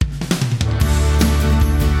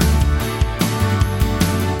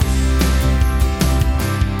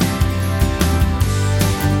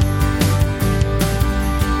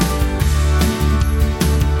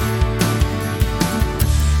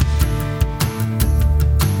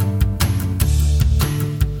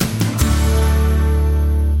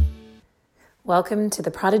Welcome to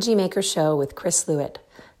the Prodigy Maker Show with Chris Lewitt.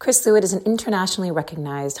 Chris Lewitt is an internationally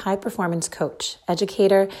recognized high-performance coach,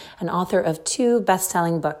 educator, and author of 2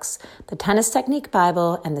 best-selling books, The Tennis Technique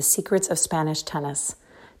Bible and The Secrets of Spanish Tennis.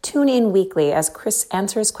 Tune in weekly as Chris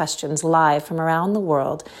answers questions live from around the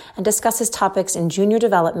world and discusses topics in junior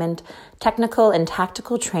development, technical and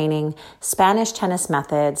tactical training, Spanish tennis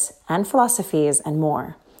methods, and philosophies, and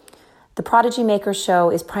more. The Prodigy Maker Show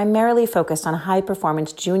is primarily focused on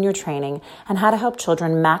high-performance junior training and how to help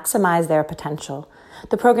children maximize their potential.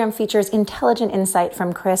 The program features intelligent insight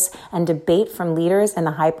from Chris and debate from leaders in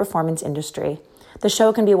the high-performance industry. The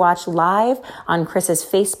show can be watched live on Chris's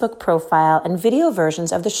Facebook profile, and video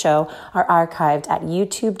versions of the show are archived at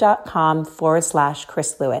youtube.com/Chris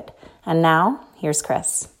Lewitt. And now, here's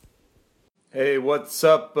Chris. Hey, what's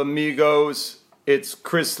up, amigos? It's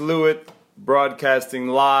Chris Lewitt, broadcasting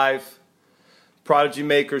live. Prodigy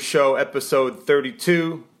Maker Show, episode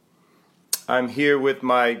 32. I'm here with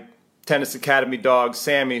my Tennis Academy dog,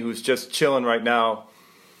 Sammy, who's just chilling right now.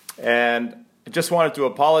 And I just wanted to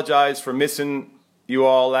apologize for missing you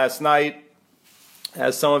all last night.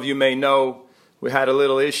 As some of you may know, we had a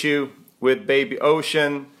little issue with baby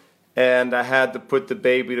Ocean, and I had to put the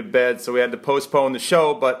baby to bed, so we had to postpone the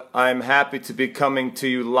show. But I'm happy to be coming to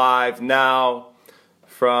you live now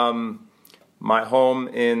from my home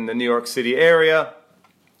in the New York City area,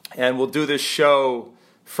 and we'll do this show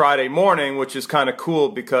Friday morning, which is kind of cool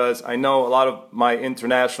because I know a lot of my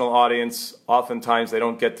international audience, oftentimes they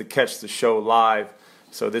don't get to catch the show live,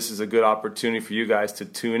 so this is a good opportunity for you guys to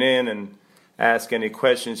tune in and ask any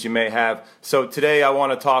questions you may have. So today I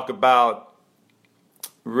want to talk about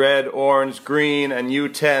red, orange, green, and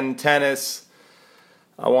U10 tennis.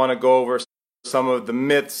 I want to go over some of the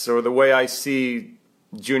myths or the way I see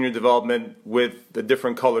junior development with the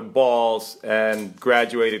different colored balls and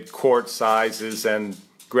graduated court sizes and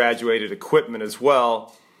graduated equipment as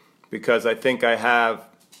well, because I think I have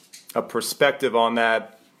a perspective on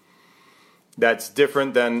that that's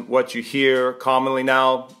different than what you hear commonly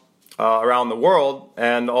now around the world,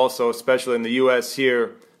 and also especially in the U.S.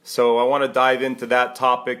 here. So I want to dive into that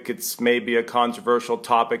topic. It's maybe a controversial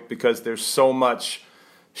topic because there's so much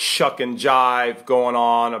shuck and jive going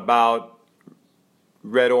on about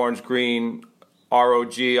red, orange, green,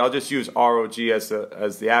 ROG. I'll just use ROG as the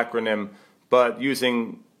acronym, but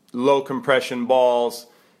using low compression balls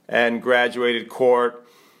and graduated court,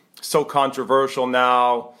 so controversial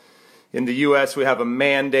now. In the U.S. we have a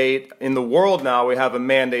mandate. In the world now we have a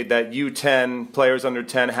mandate that U10 players under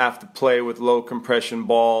 10 have to play with low compression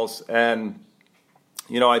balls, and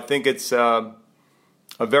I think it's a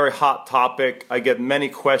very hot topic. I get many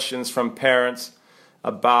questions from parents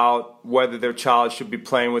about whether their child should be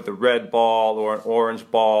playing with a red ball or an orange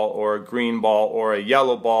ball or a green ball or a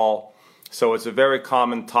yellow ball. So it's a very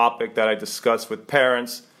common topic that I discuss with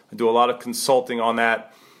parents. I do a lot of consulting on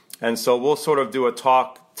that. And so we'll sort of do a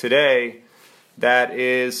talk today that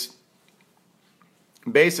is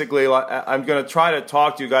basically, I'm going to try to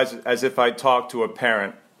talk to you guys as if I talk to a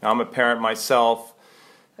parent. I'm a parent myself,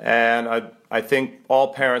 and I think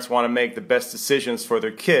all parents want to make the best decisions for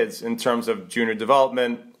their kids in terms of junior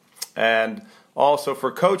development, and also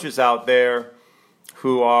for coaches out there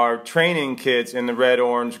who are training kids in the red,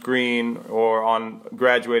 orange, green, or on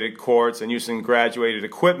graduated courts and using graduated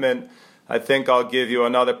equipment. I think I'll give you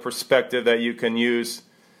another perspective that you can use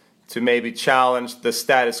to maybe challenge the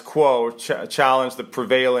status quo, or challenge the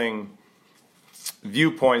prevailing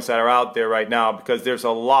viewpoints that are out there right now, because there's a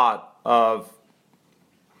lot of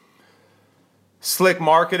slick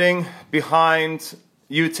marketing behind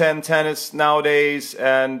U10 tennis nowadays,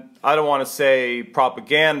 and I don't want to say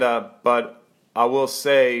propaganda, but I will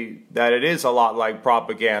say that it is a lot like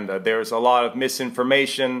propaganda. There's a lot of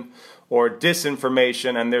misinformation or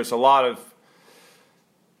disinformation, and there's a lot of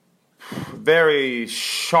very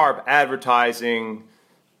sharp advertising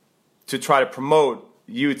to try to promote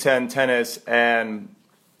U10 tennis and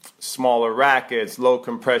smaller rackets, low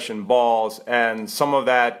compression balls, and some of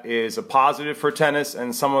that is a positive for tennis,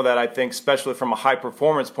 and some of that, I think, especially from a high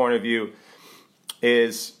performance point of view,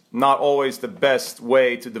 is not always the best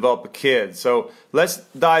way to develop a kid. So let's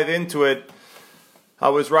dive into it. I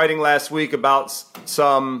was writing last week about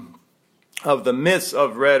some of the myths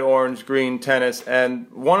of red, orange, green tennis, and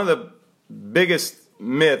one of the biggest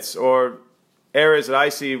myths or areas that I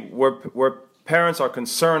see where parents are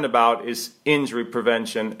concerned about is injury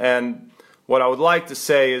prevention. And what I would like to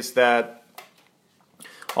say is that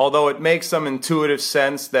although it makes some intuitive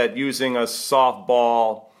sense that using a soft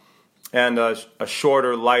ball and a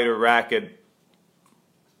shorter, lighter racket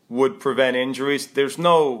would prevent injuries,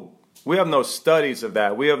 we have no studies of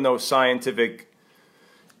that. We have no scientific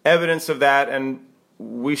evidence of that, and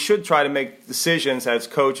we should try to make decisions as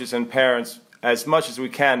coaches and parents as much as we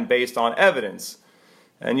can based on evidence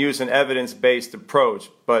and use an evidence-based approach.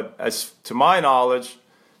 But as to my knowledge,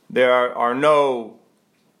 there are no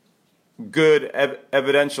good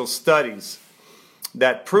evidential studies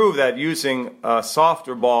that prove that using a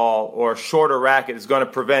softer ball or a shorter racket is going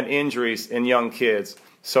to prevent injuries in young kids.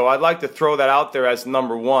 So I'd like to throw that out there as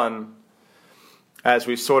number one as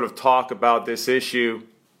we sort of talk about this issue.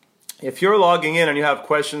 If you're logging in and you have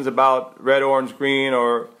questions about red, orange, green,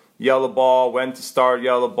 or yellow ball, when to start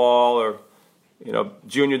yellow ball, or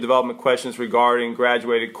junior development questions regarding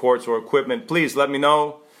graduated courts or equipment, please let me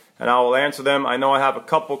know and I will answer them. I know I have a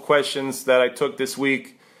couple questions that I took this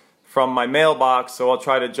week from my mailbox, so I'll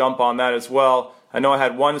try to jump on that as well. I know I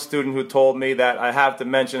had one student who told me that I have to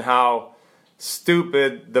mention how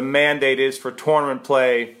stupid the mandate is for tournament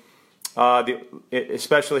play.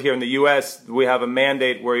 Especially here in the U.S., we have a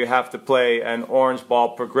mandate where you have to play an orange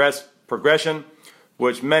ball progression,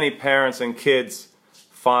 which many parents and kids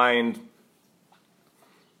find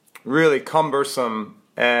really cumbersome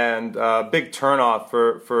and a big turnoff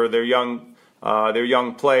for their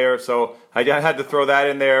young player. So I had to throw that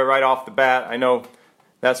in there right off the bat. I know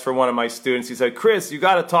that's for one of my students. He said, "Chris, you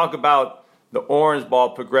got to talk about the orange ball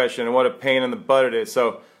progression and what a pain in the butt it is."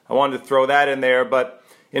 So I wanted to throw that in there. But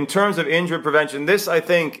in terms of injury prevention, this I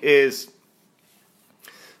think is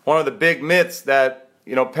one of the big myths that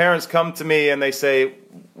parents come to me and they say,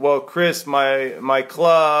 "Well, Chris, my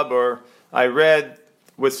club, or I read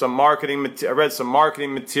some marketing materials,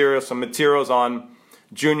 some materials on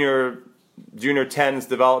junior tennis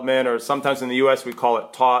development, or sometimes in the U.S. we call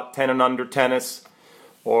it 10 and under tennis,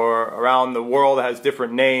 or around the world it has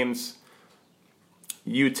different names,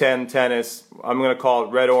 U10 tennis. I'm going to call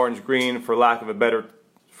it red, orange, green for lack of a better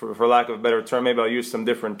term. Maybe I'll use some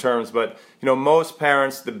different terms, but most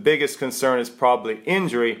parents, the biggest concern is probably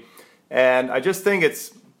injury, and I just think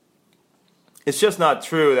it's just not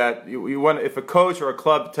true that if a coach or a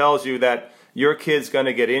club tells you that your kid's going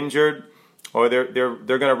to get injured, or they're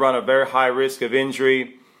going to run a very high risk of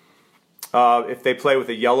injury if they play with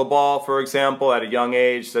a yellow ball, for example, at a young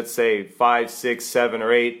age, let's say 5, 6, 7,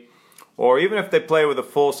 or 8, or even if they play with a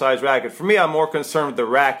full-size racket. For me, I'm more concerned with the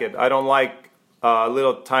racket. I don't like a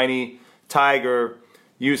little tiny tiger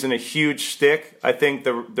using a huge stick. I think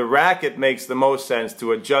the racket makes the most sense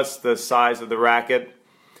to adjust the size of the racket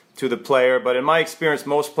to the player. But in my experience,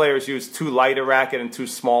 most players use too light a racket and too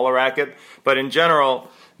small a racket. But in general,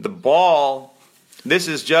 the ball, this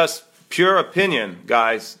is just pure opinion,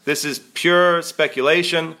 guys. This is pure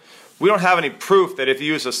speculation. We don't have any proof that if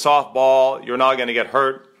you use a soft ball, you're not going to get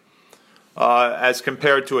hurt as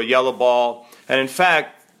compared to a yellow ball. And in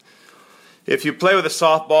fact, if you play with a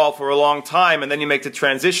soft ball for a long time and then you make the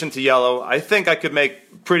transition to yellow, I think I could make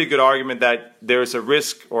a pretty good argument that there's a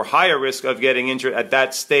risk or higher risk of getting injured at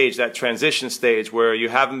that stage, that transition stage, where you're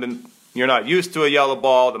not used to a yellow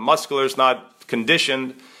ball, the muscular's not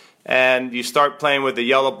conditioned, and you start playing with the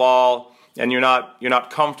yellow ball and you're not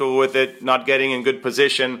comfortable with it, not getting in good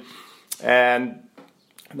position, and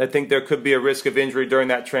I think there could be a risk of injury during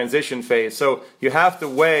that transition phase. So you have to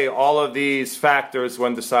weigh all of these factors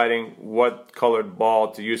when deciding what colored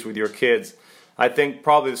ball to use with your kids. I think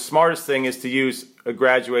probably the smartest thing is to use a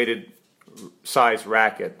graduated size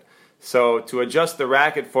racket. So to adjust the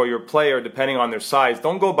racket for your player depending on their size,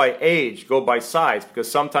 don't go by age, go by size, because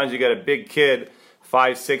sometimes you get a big kid,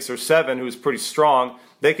 5, 6, or 7, who's pretty strong.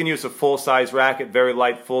 They can use a full-size racket, very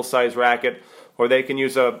light full-size racket, or they can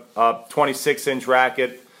use a 26-inch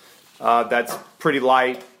racket that's pretty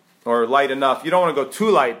light or light enough. You don't want to go too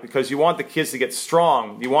light because you want the kids to get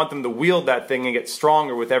strong. You want them to wield that thing and get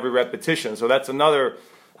stronger with every repetition. So that's another,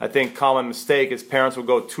 I think, common mistake is parents will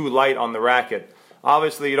go too light on the racket.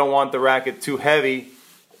 Obviously, you don't want the racket too heavy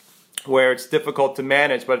where it's difficult to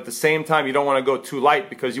manage, but at the same time, you don't want to go too light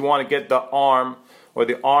because you want to get the arm or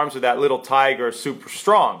the arms of that little tiger super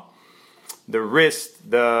strong. The wrist,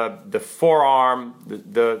 the forearm,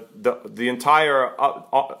 the entire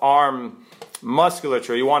arm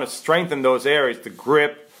musculature. You want to strengthen those areas, the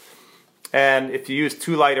grip. And if you use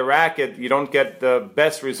too light a racket, you don't get the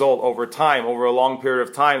best result over time. Over a long period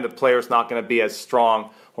of time, the player's not going to be as strong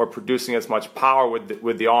or producing as much power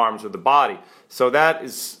with the arms or the body. So that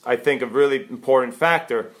is, I think, a really important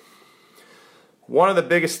factor. One of the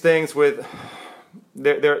biggest things with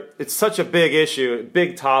it's such a big issue,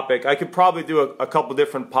 big topic. I could probably do a couple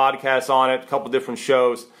different podcasts on it, a couple different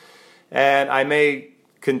shows, and I may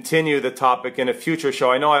continue the topic in a future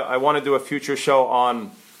show. I know I want to do a future show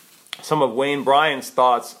on some of Wayne Bryan's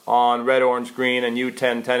thoughts on red, orange, green, and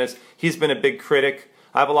U10 tennis. He's been a big critic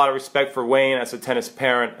I have a lot of respect for Wayne as a tennis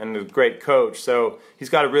parent and a great coach. So he's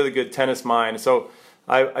got a really good tennis mind. So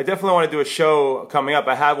I definitely want to do a show coming up.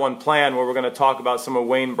 I have one planned where we're going to talk about some of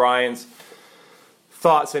Wayne Bryan's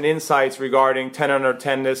thoughts and insights regarding 10 and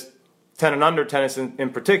under tennis in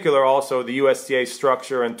particular, also the USTA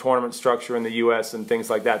structure and tournament structure in the U.S. and things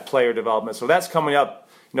like that, player development. So that's coming up.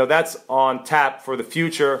 That's on tap for the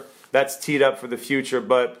future. That's teed up for the future.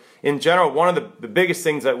 But in general, one of the biggest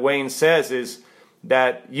things that Wayne says is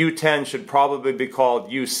that U10 should probably be called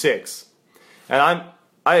U6. And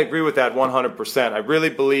I agree with that 100%. I really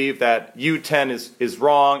believe that U10 is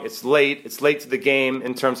wrong. It's late. It's late to the game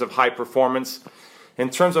in terms of high performance. In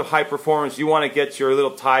terms of high performance, you want to get your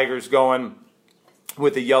little Tigers going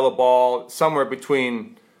with a yellow ball somewhere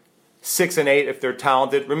between 6 and 8 if they're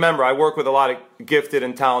talented. Remember, I work with a lot of gifted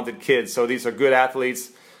and talented kids, so these are good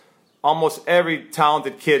athletes. Almost every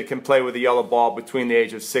talented kid can play with a yellow ball between the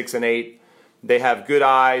age of 6 and 8. They have good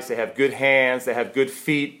eyes, they have good hands, they have good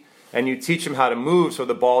feet, and you teach them how to move so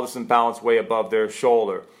the ball doesn't bounce way above their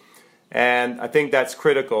shoulder. And I think that's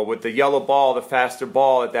critical. With the yellow ball, the faster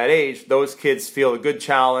ball at that age, those kids feel a good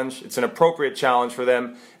challenge. It's an appropriate challenge for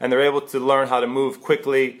them, and they're able to learn how to move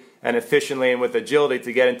quickly and efficiently and with agility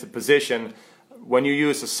to get into position. When you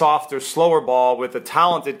use a softer, slower ball with a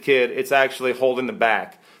talented kid, it's actually holding them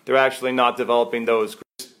back. They're actually not developing those.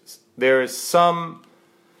 There is something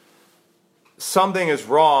is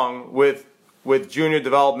wrong with junior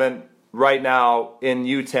development right now in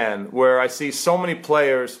U10, where I see so many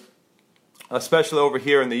players, especially over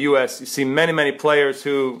here in the U.S., you see many players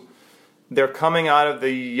who they're coming out of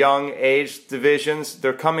the young age divisions.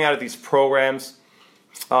 They're coming out of these programs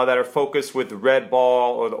that are focused with the red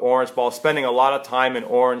ball or the orange ball, spending a lot of time in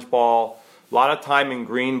orange ball, a lot of time in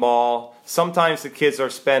green ball. Sometimes the kids are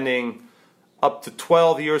spending up to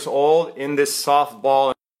 12 years old in this soft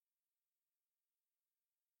ball.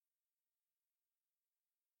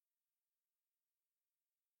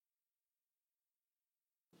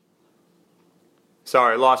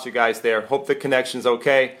 Sorry, I lost you guys there. Hope the connection's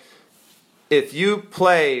okay. If you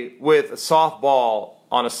play with a soft ball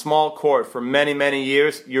on a small court for many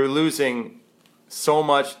years, you're losing so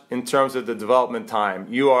much in terms of the development time.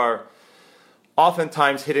 You are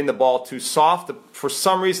oftentimes hitting the ball too soft. For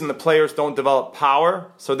some reason, the players don't develop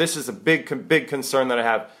power. So this is a big concern that I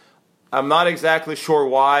have. I'm not exactly sure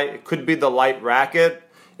why. It could be the light racket.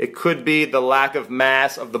 It could be the lack of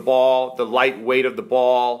mass of the ball, the light weight of the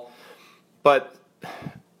ball. But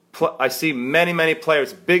I see many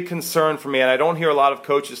players, big concern for me, and I don't hear a lot of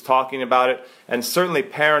coaches talking about it, and certainly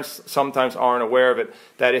parents sometimes aren't aware of it,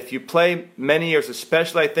 that if you play many years,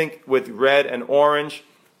 especially I think with red and orange,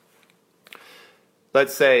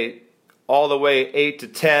 let's say all the way 8 to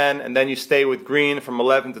 10, and then you stay with green from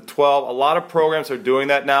 11 to 12. A lot of programs are doing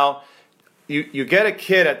that now. You get a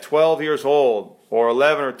kid at 12 years old or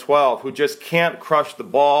 11 or 12 who just can't crush the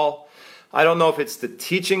ball. I don't know if it's the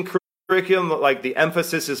teaching curriculum, like the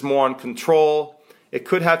emphasis is more on control. It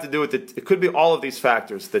could have to do with it could be all of these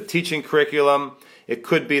factors. The teaching curriculum, it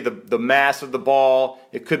could be the mass of the ball,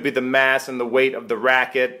 it could be the mass and the weight of the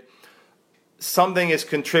racket. Something is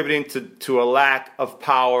contributing to a lack of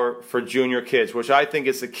power for junior kids, which I think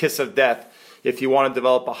is the kiss of death if you want to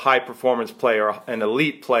develop a high performance player, an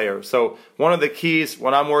elite player. So one of the keys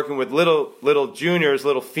when I'm working with little juniors,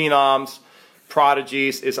 little phenoms,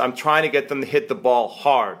 prodigies, is I'm trying to get them to hit the ball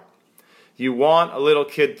hard. You want a little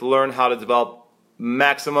kid to learn how to develop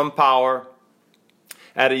maximum power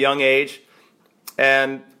at a young age,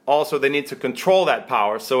 and also they need to control that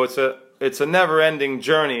power. So it's a never-ending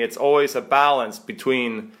journey. It's always a balance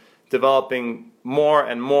between developing more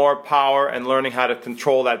and more power and learning how to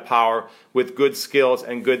control that power with good skills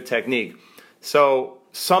and good technique. So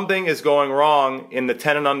something is going wrong in the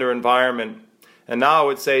 10 and under environment. And now I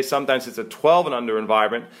would say sometimes it's a 12 and under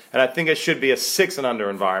environment, and I think it should be a 6 and under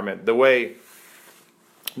environment. The way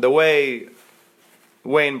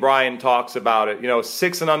Wayne Bryan talks about it,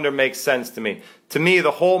 6 and under makes sense to me. To me,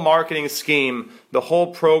 the whole marketing scheme, the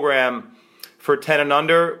whole program for 10 and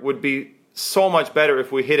under would be so much better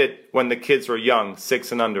if we hit it when the kids were young,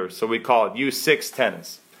 6 and under. So we call it U6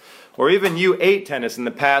 tennis. Or even U8 tennis. In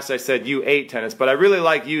the past I said U8 tennis, but I really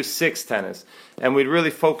like U6 tennis. And we'd really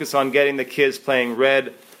focus on getting the kids playing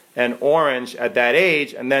red and orange at that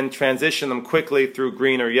age and then transition them quickly through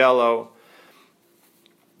green or yellow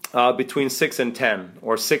between 6 and 10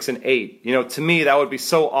 or 6 and 8. To me that would be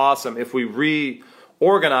so awesome if we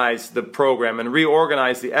reorganize the program and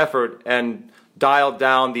reorganize the effort and dial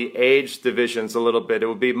down the age divisions a little bit. It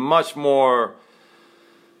would be much more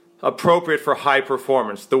appropriate for high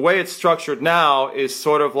performance. The way it's structured now is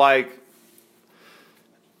sort of like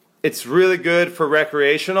it's really good for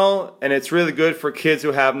recreational, and it's really good for kids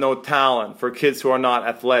who have no talent, for kids who are not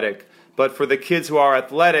athletic. But for the kids who are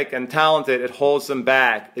athletic and talented, it holds them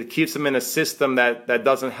back. It keeps them in a system that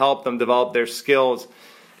doesn't help them develop their skills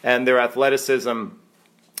and their athleticism.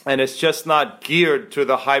 And it's just not geared to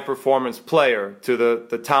the high-performance player, to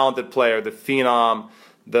the talented player, the phenom,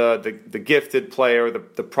 the gifted player,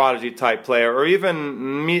 the prodigy type player, or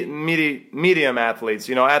even medium athletes.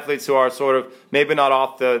 You know, athletes who are sort of maybe not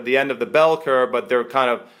off the end of the bell curve, but they're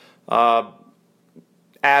kind of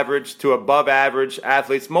average to above average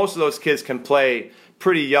athletes. Most of those kids can play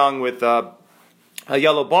pretty young with a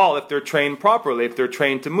yellow ball if they're trained properly, if they're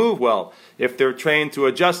trained to move well, if they're trained to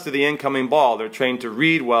adjust to the incoming ball, they're trained to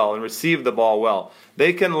read well and receive the ball well.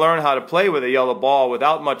 They can learn how to play with a yellow ball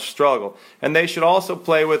without much struggle. And they should also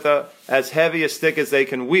play with as heavy a stick as they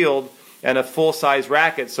can wield and a full-size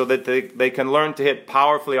racket so that they can learn to hit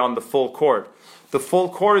powerfully on the full court. The full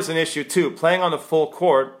court is an issue too. Playing on the full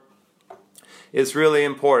court is really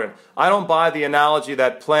important. I don't buy the analogy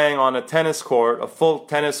that playing on a tennis court, a full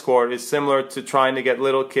tennis court, is similar to trying to get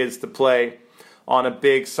little kids to play on a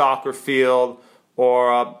big soccer field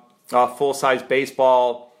or a full-size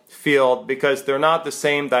baseball field, because they're not the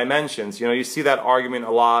same dimensions. You know, you see that argument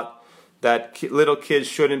a lot, that little kids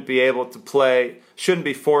shouldn't be able to play, shouldn't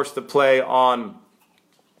be forced to play on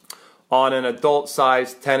an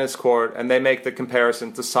adult-sized tennis court, and they make the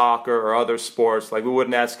comparison to soccer or other sports. Like, we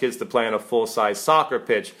wouldn't ask kids to play on a full-size soccer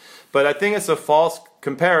pitch. But I think it's a false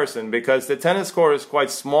comparison, because the tennis court is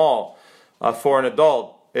quite small for an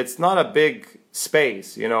adult. It's not a big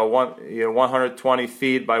space, 120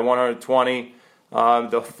 feet by 120,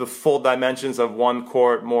 the full dimensions of one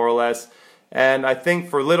court, more or less. And I think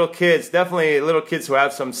for little kids, definitely little kids who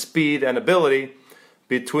have some speed and ability,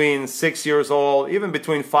 between 6 years old, even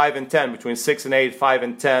between 5 and 10, between 6 and 8, 5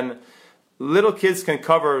 and 10, little kids can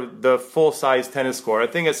cover the full-size tennis court.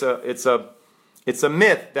 I think it's a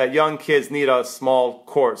myth that young kids need a small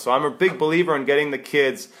court. So I'm a big believer in getting the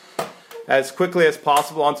kids as quickly as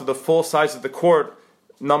possible onto the full size of the court.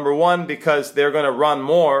 Number one, because they're going to run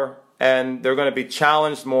more and they're going to be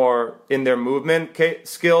challenged more in their movement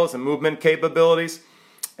skills and movement capabilities.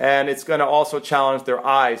 And it's going to also challenge their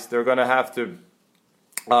eyes. They're going to have to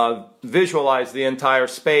visualize the entire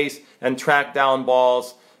space and track down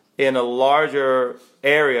balls in a larger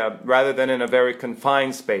area rather than in a very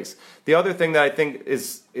confined space. The other thing that I think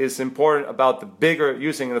is important about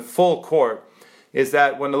using the full court is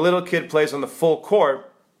that when a little kid plays on the full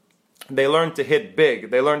court, they learn to hit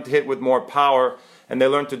big. They learn to hit with more power, and they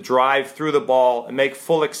learn to drive through the ball and make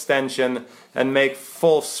full extension and make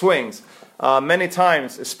full swings. Many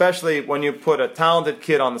times, especially when you put a talented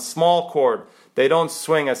kid on the small court, they don't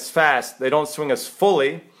swing as fast, they don't swing as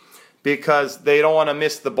fully, because they don't want to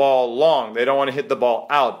miss the ball long. They don't want to hit the ball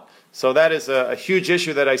out. So that is a huge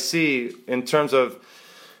issue that I see in terms of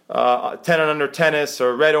 10 and under tennis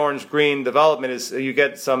or red, orange, green development, is you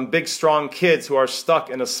get some big, strong kids who are stuck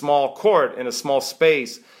in a small court, in a small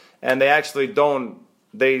space, and they actually don't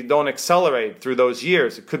accelerate through those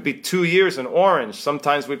years. It could be 2 years in orange.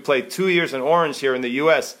 Sometimes we play 2 years in orange here in the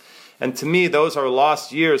U.S., and to me, those are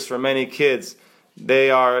lost years for many kids.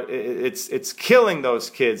 It's killing those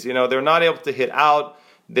kids. They're not able to hit out.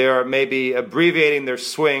 They're maybe abbreviating their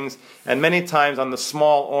swings. And many times on the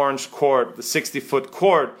small orange court, the 60-foot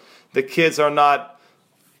court, the kids are not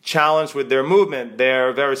challenged with their movement.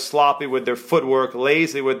 They're very sloppy with their footwork,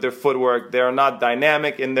 lazy with their footwork. They're not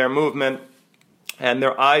dynamic in their movement. And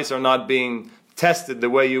their eyes are not being tested the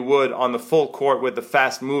way you would on the full court with the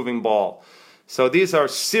fast-moving ball. So these are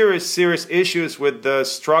serious, serious issues with the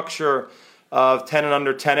structure of 10 and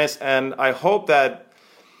under tennis, and I hope that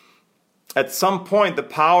at some point the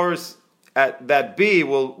powers that be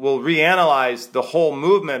will reanalyze the whole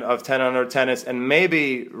movement of 10 and under tennis and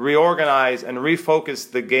maybe reorganize and refocus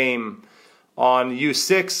the game on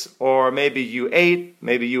U6 or maybe U8.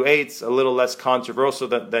 Maybe U8's a little less controversial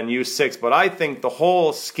than U6, but I think the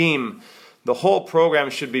whole scheme, the whole program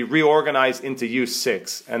should be reorganized into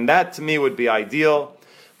U6, and that to me would be ideal.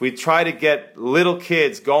 We try to get little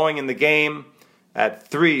kids going in the game at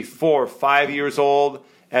 3, 4, 5 years old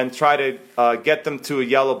and try to get them to a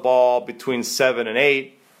yellow ball between 7 and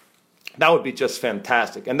 8. That would be just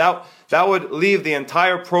fantastic. And that would leave the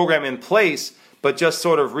entire program in place, but just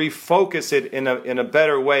sort of refocus it in a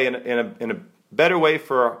better way, in a better way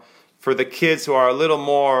for the kids who are a little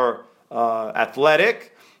more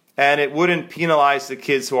athletic, and it wouldn't penalize the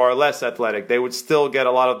kids who are less athletic. They would still get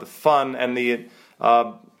a lot of the fun and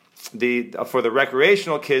for the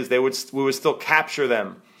recreational kids, we would still capture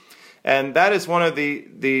them. And that is one of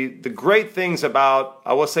the great things about,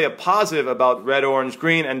 I will say a positive about red, orange,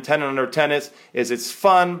 green and 10 and under tennis is it's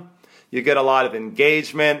fun. You get a lot of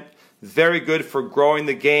engagement. Very good for growing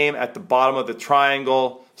the game at the bottom of the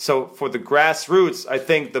triangle. So for the grassroots, I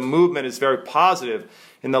think the movement is very positive.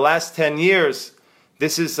 In the last 10 years,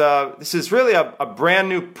 this is really a brand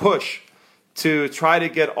new push to try to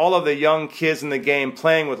get all of the young kids in the game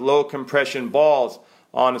playing with low compression balls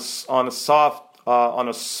on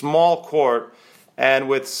a small court and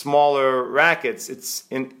with smaller rackets. It's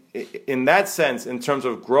in that sense, in terms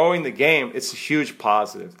of growing the game, it's a huge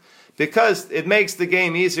positive because it makes the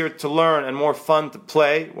game easier to learn and more fun to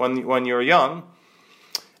play when you're young.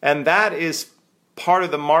 And that is part of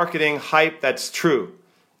the marketing hype that's true.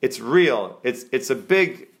 It's real. It's a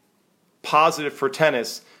big positive for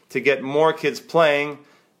tennis to get more kids playing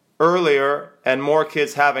earlier and more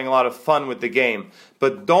kids having a lot of fun with the game.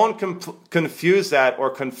 But don't confuse that or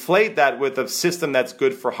conflate that with a system that's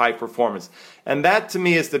good for high performance. And that to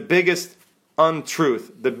me is the biggest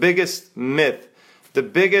untruth, the biggest myth, the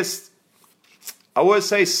biggest, I would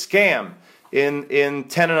say, scam in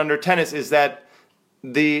 10 and under tennis is that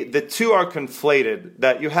the two are conflated,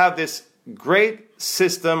 that you have this great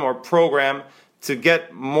system or program to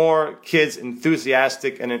get more kids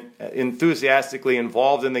enthusiastically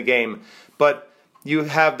involved in the game, but you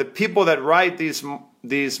have the people that write these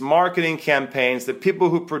marketing campaigns, the people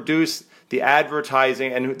who produce the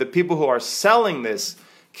advertising, and the people who are selling this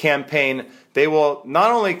campaign. They will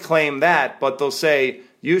not only claim that, but they'll say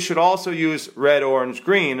you should also use red, orange,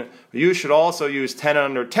 green. You should also use 10 and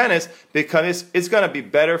under tennis because it's going to be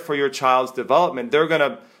better for your child's development. They're going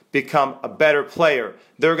to become a better player.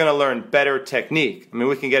 They're going to learn better technique. I mean,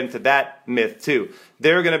 we can get into that myth too.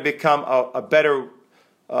 They're going to become a better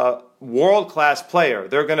world-class player.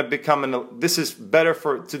 They're going to become this is better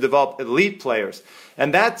to develop elite players.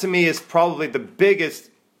 And that to me is probably the biggest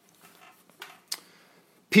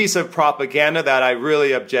piece of propaganda that I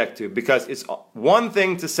really object to, because it's one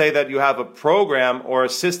thing to say that you have a program or a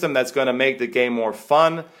system that's going to make the game more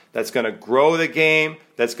fun, that's going to grow the game,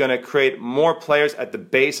 that's going to create more players at the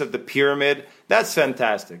base of the pyramid. That's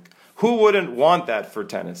fantastic. Who wouldn't want that for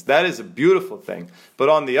tennis? That is a beautiful thing. But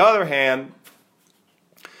on the other hand,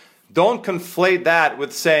 don't conflate that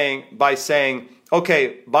with saying,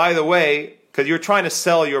 okay, by the way, because you're trying to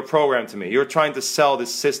sell your program to me. You're trying to sell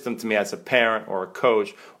this system to me as a parent or a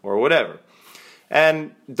coach or whatever.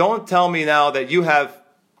 And don't tell me now that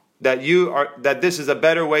that this is a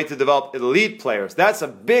better way to develop elite players. That's a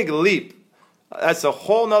big leap. That's a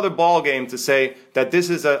whole nother ball game to say that this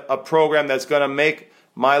is a program that's going to make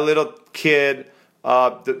my little kid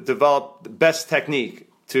develop the best technique,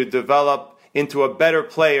 to develop into a better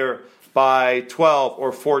player by 12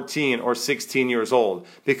 or 14 or 16 years old,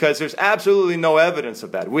 because there's absolutely no evidence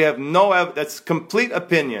of that. We have no evidence. That's complete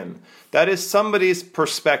opinion. That is somebody's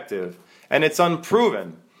perspective, and it's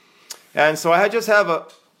unproven. And so I have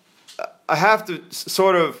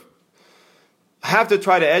to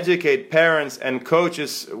try to educate parents and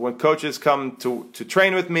coaches when coaches come to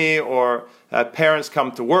train with me, or parents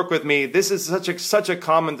come to work with me. This is such a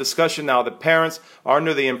common discussion now. The parents are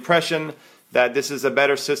under the impression that this is a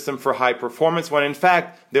better system for high performance, when in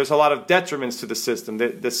fact there's a lot of detriments to the system.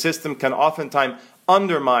 The system can oftentimes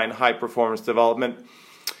undermine high performance development.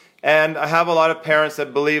 And I have a lot of parents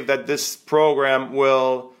that believe that this program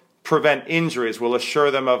will prevent injuries, will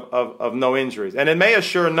assure them of no injuries. And it may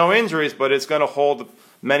assure no injuries, but it's going to hold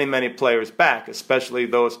many, many players back, especially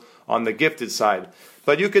those on the gifted side.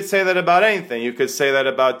 But you could say that about anything. You could say that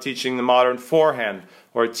about teaching the modern forehand,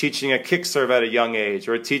 or teaching a kick serve at a young age,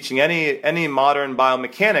 or teaching any modern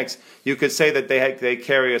biomechanics. You could say that they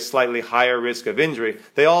carry a slightly higher risk of injury.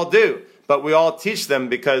 They all do, but we all teach them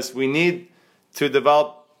because we need to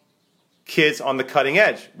develop kids on the cutting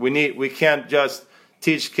edge. We can't just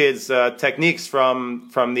teach kids techniques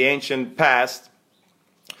from the ancient past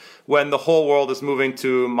when the whole world is moving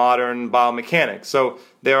to modern biomechanics. So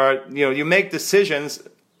you make decisions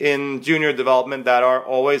in junior development that are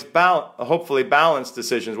always hopefully balanced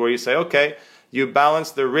decisions, where you say, okay, you balance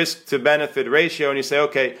the risk to benefit ratio, and you say,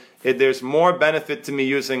 okay, if there's more benefit to me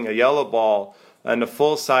using a yellow ball and a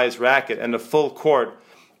full size racket and a full court,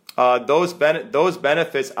 those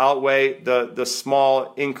benefits outweigh the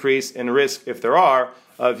small increase in risk, if there are,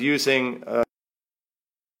 of using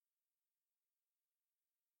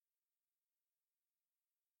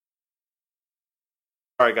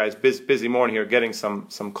sorry guys, busy morning here, getting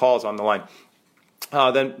some calls on the line.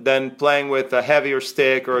 Then playing with a heavier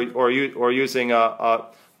stick or using a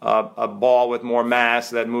a ball with more mass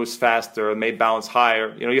that moves faster and may bounce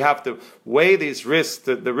higher. You have to weigh these risks,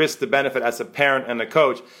 the risk to benefit as a parent and a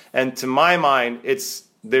coach. And to my mind,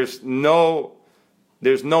 there's no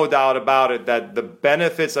doubt about it that the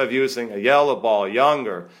benefits of using a yellow ball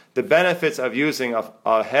younger, the benefits of using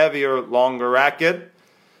a heavier, longer racket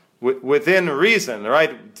within reason,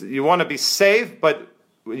 right? You want to be safe, but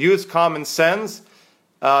use common sense.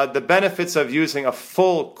 The benefits of using a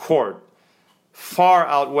full court far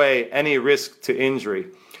outweigh any risk to injury.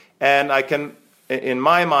 And in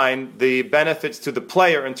my mind, the benefits to the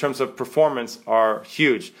player in terms of performance are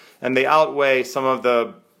huge. And they outweigh some of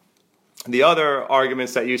the other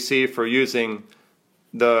arguments that you see for using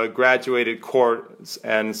the graduated courts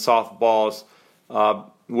and softballs,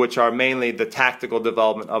 which are mainly the tactical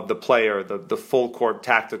development of the player, the full court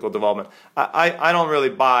tactical development. I don't really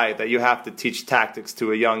buy that you have to teach tactics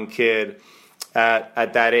to a young kid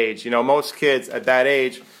at that age. Most kids at that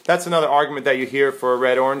age, that's another argument that you hear for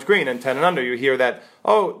red, orange, green, and 10 and under. You hear that,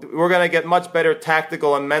 we're going to get much better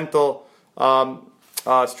tactical and mental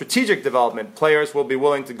strategic development. Players will be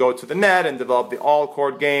willing to go to the net and develop the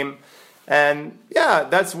all-court game. And yeah,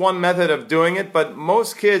 that's one method of doing it, but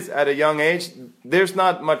most kids at a young age, there's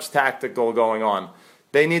not much tactical going on.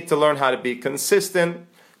 They need to learn how to be consistent.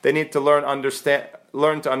 They need to learn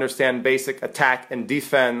to understand basic attack and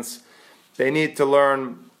defense. They need to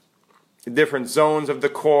learn different zones of the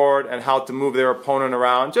court and how to move their opponent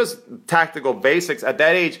around. Just tactical basics. At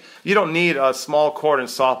that age, you don't need a small court and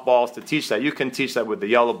softballs to teach that. You can teach that with the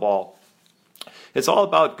yellow ball. It's all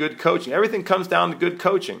about good coaching. Everything comes down to good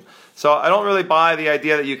coaching. So I don't really buy the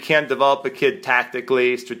idea that you can't develop a kid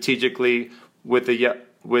tactically, strategically with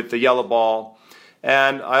the yellow ball.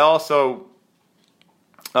 And I also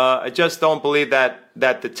I just don't believe that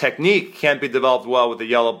the technique can't be developed well with the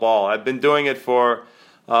yellow ball. I've been doing it for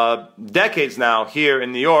decades now here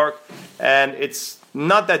in New York, and it's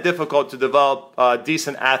not that difficult to develop a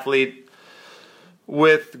decent athlete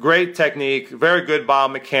with great technique, very good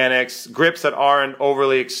biomechanics, grips that aren't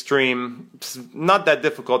overly extreme. It's not that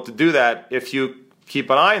difficult to do that if you keep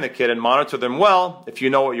an eye on the kid and monitor them well, if you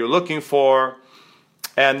know what you're looking for,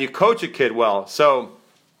 and you coach a kid well. So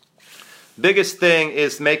biggest thing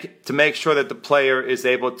is to make sure that the player is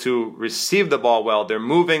able to receive the ball well. They're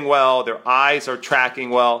moving well, their eyes are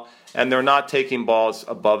tracking well, and they're not taking balls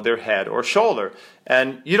above their head or shoulder.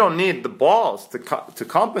 And you don't need the balls to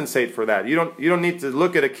compensate for that. You don't need to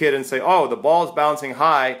look at a kid and say, oh, the ball's bouncing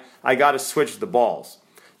high, I got to switch the balls.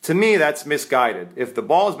 To me, that's misguided. If the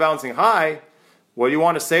ball's bouncing high, what you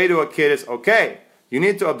want to say to a kid is, okay, you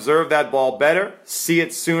need to observe that ball better, see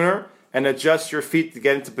it sooner, and adjust your feet to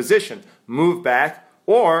get into position. Move back,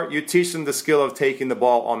 or you teach them the skill of taking the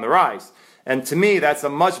ball on the rise. And to me, that's a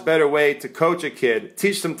much better way to coach a kid.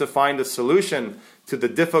 Teach them to find a solution to the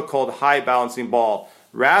difficult high bouncing ball,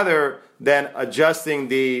 rather than adjusting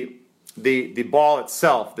the ball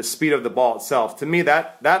itself, the speed of the ball itself. To me,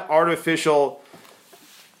 that artificial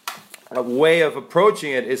way of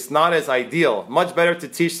approaching it is not as ideal. Much better to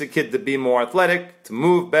teach the kid to be more athletic, to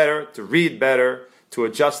move better, to read better, to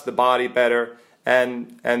adjust the body better,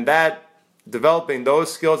 and that developing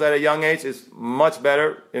those skills at a young age is much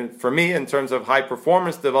better for me in terms of high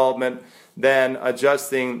performance development than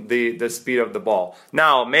adjusting the speed of the ball.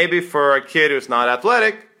 Now, maybe for a kid who's not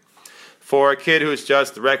athletic, for a kid who's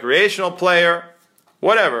just a recreational player,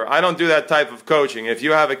 whatever. I don't do that type of coaching. If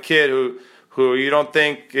you have a kid who you don't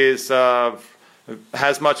think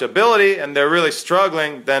has much ability and they're really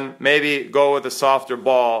struggling, then maybe go with a softer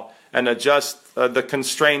ball and adjust the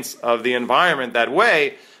constraints of the environment that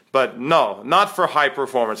way. But no, not for high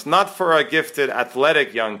performance, not for a gifted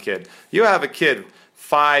athletic young kid. You have a kid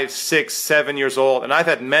 5, 6, 7 years old, and I've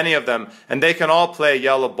had many of them, and they can all play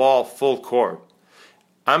yellow ball full court.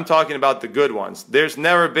 I'm talking about the good ones. There's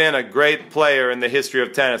never been a great player in the history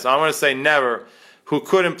of tennis, I'm going to say never, who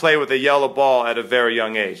couldn't play with a yellow ball at a very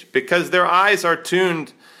young age, because their eyes are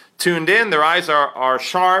tuned in, their eyes are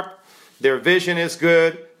sharp, their vision is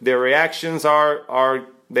good, their reactions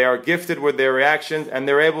they are gifted with their reactions, and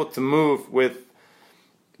they're able to move with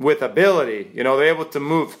ability. They're able to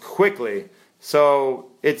move quickly.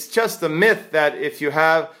 So it's just a myth that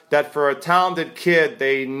that for a talented kid,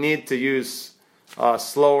 they need to use a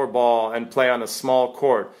slower ball and play on a small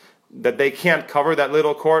court, that they can't cover that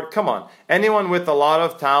little court. Come on. Anyone with a lot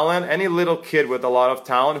of talent, any little kid with a lot of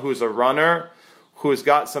talent who's a runner, who's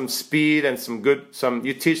got some speed and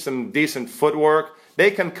you teach them decent footwork,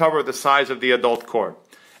 they can cover the size of the adult court.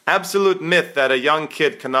 Absolute myth that a young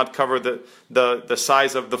kid cannot cover the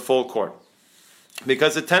size of the full court,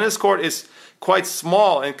 because the tennis court is quite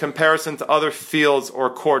small in comparison to other fields or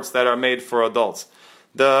courts that are made for adults.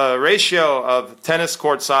 The ratio of tennis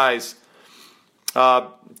court size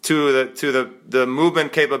to the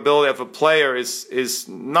movement capability of a player is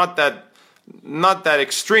not that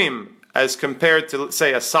extreme as compared to,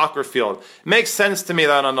 say, a soccer field. It makes sense to me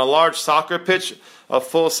that on a large soccer pitch, a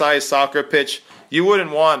full-size soccer pitch, you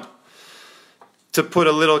wouldn't want to put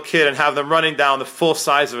a little kid and have them running down the full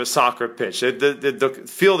size of a soccer pitch. The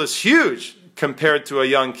field is huge compared to a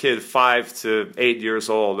young kid, 5 to 8 years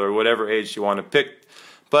old, or whatever age you want to pick.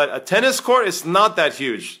 But a tennis court is not that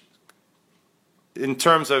huge in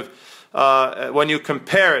terms of when you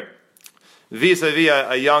compare it vis-a-vis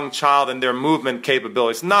a young child and their movement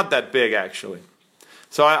capability. It's not that big, actually.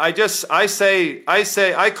 So I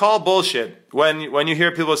call bullshit when you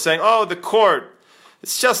hear people saying, "Oh, the court,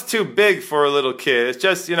 it's just too big for a little kid. It's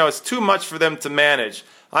just, it's too much for them to manage."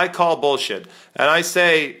 I call bullshit. And I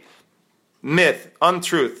say myth,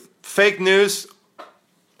 untruth, fake news.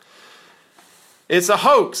 It's a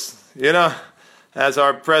hoax, as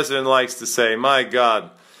our president likes to say. My God.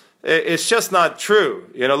 It's just not true.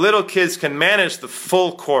 Little kids can manage the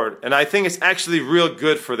full court, and I think it's actually real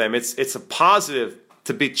good for them. It's a positive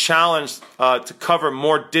to be challenged to cover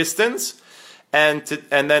more distance, and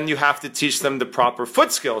then you have to teach them the proper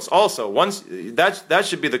foot skills. Also, that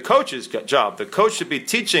should be the coach's job. The coach should be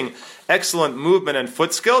teaching excellent movement and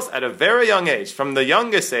foot skills at a very young age, from the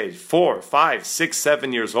youngest age, 4, 5, 6,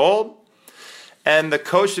 7 years old. And the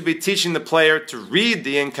coach should be teaching the player to read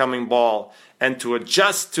the incoming ball and to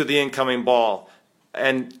adjust to the incoming ball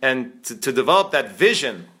and to develop that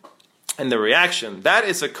vision and the reaction. That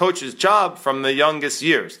is a coach's job from the youngest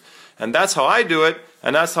years. And that's how I do it,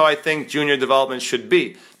 and that's how I think junior development should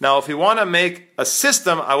be. Now, if we want to make a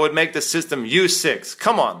system, I would make the system U6.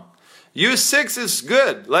 Come on. U6 is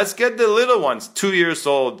good. Let's get the little ones, 2 years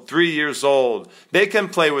old, 3 years old. They can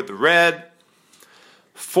play with red.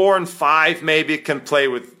 4 and 5 maybe can play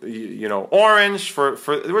with, orange. For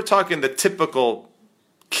we're talking the typical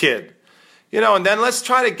kid. And then let's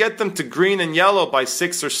try to get them to green and yellow by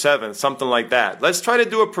 6 or 7, something like that. Let's try to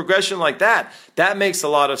do a progression like that. That makes a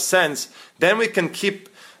lot of sense. Then we can keep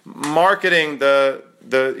marketing we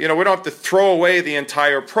don't have to throw away the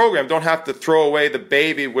entire program. Don't have to throw away the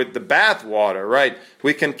baby with the bathwater, right?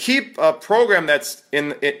 We can keep a program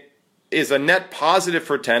is a net positive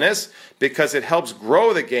for tennis because it helps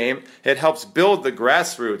grow the game. It helps build the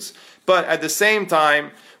grassroots. But at the same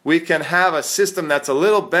time, we can have a system that's a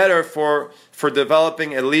little better for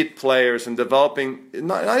developing elite players and developing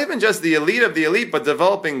not even just the elite of the elite, but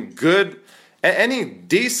developing good, any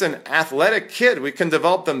decent athletic kid. We can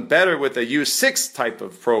develop them better with a U6 type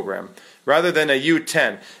of program rather than a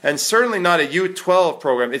U10. And certainly not a U12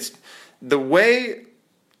 program. It's the way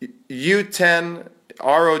U10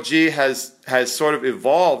 ROG has sort of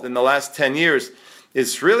evolved in the last 10 years.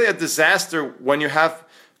 It's really a disaster when you have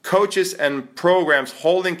coaches and programs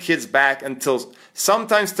holding kids back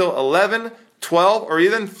sometimes till 11, 12, or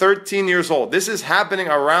even 13 years old. This is happening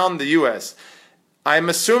around the U.S. I'm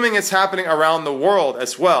assuming it's happening around the world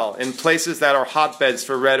as well, in places that are hotbeds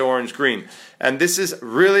for red, orange, green. And this is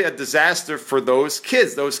really a disaster for those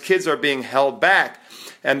kids. Those kids are being held back,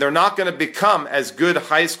 and they're not going to become as good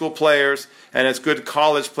high school players and as good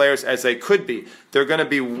college players as they could be. They're going to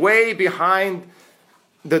be way behind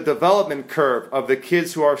the development curve of the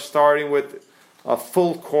kids who are starting with a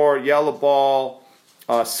full court, yellow ball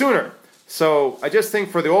sooner. So I just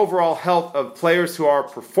think for the overall health of players who are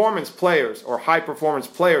performance players or high performance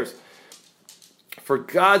players, for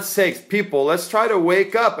God's sakes, people, let's try to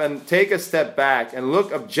wake up and take a step back and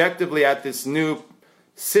look objectively at this new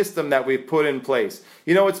system that we've put in place.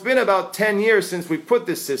 It's been about 10 years since we put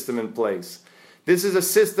this system in place. This is a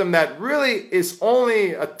system that really is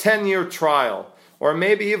only a 10-year trial, or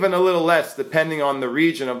maybe even a little less, depending on the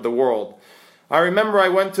region of the world. I remember I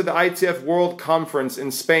went to the ITF World Conference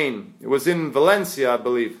in Spain. It was in Valencia, I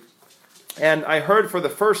believe. And I heard for the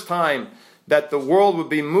first time that the world would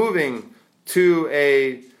be moving to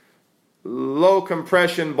a low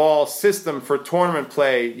compression ball system for tournament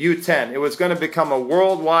play, U10. It was going to become a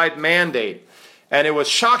worldwide mandate. And it was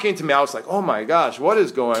shocking to me. I was like, oh my gosh, what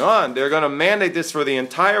is going on? They're going to mandate this for the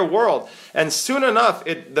entire world. And soon enough,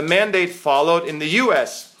 the mandate followed in the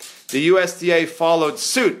U.S. The USDA followed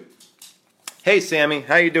suit. Hey, Sammy,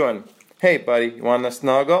 how you doing? Hey, buddy, you want to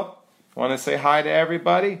snuggle? Want to say hi to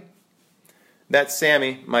everybody? That's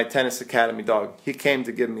Sammy, my tennis academy dog. He came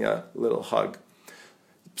to give me a little hug.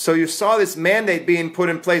 So you saw this mandate being put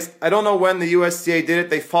in place. I don't know when the USDA did it.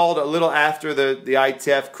 They followed a little after the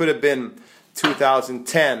ITF. Could have been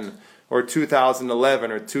 2010 or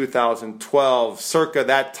 2011 or 2012, circa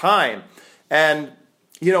that time. And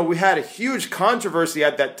we had a huge controversy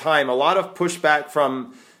at that time, a lot of pushback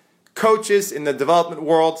from coaches in the development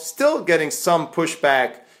world, still getting some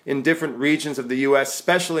pushback in different regions of the U.S.,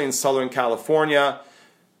 especially in Southern California.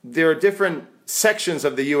 There are different sections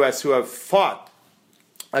of the U.S. who have fought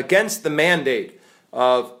against the mandate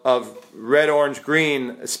of red, orange,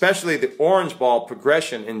 green, especially the orange ball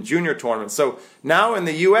progression in junior tournaments. So now in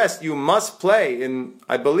the U.S., you must play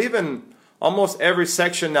I believe in almost every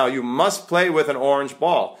section now, you must play with an orange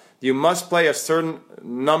ball. You must play a certain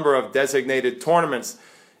number of designated tournaments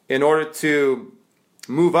in order to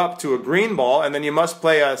move up to a green ball, and then you must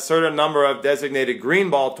play a certain number of designated green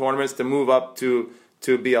ball tournaments to move up to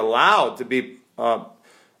be allowed to be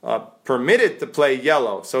permitted to play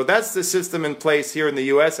yellow. So that's the system in place here in the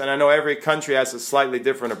U.S., and I know every country has a slightly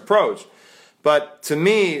different approach. But to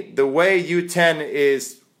me, the way U10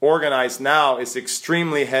 is organized now is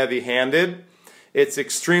extremely heavy-handed. It's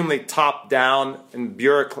extremely top-down and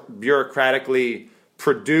bureaucratically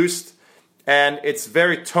produced, and it's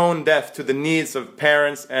very tone-deaf to the needs of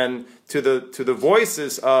parents and to the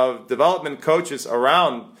voices of development coaches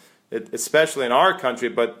around, especially in our country,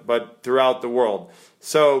 but throughout the world.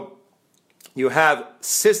 So you have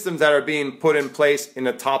systems that are being put in place in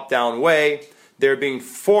a top-down way. They're being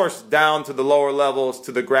forced down to the lower levels,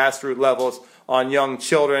 to the grassroots levels on young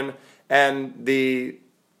children. And the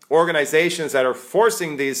organizations that are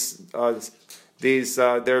forcing they're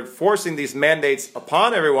forcing these mandates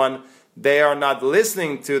upon everyone, they are not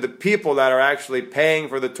listening to the people that are actually paying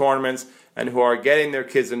for the tournaments and who are getting their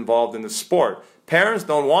kids involved in the sport. Parents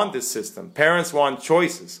don't want this system. Parents want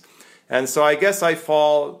choices. And so I guess I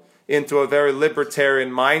fall into a very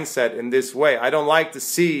libertarian mindset in this way. I don't like to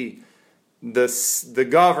see the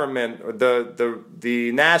government or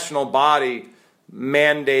the national body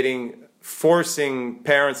mandating, forcing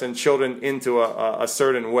parents and children into a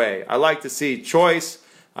certain way. I like to see choice.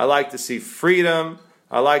 I like to see freedom.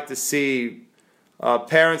 I like to see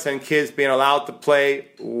parents and kids being allowed to play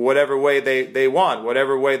whatever way they want,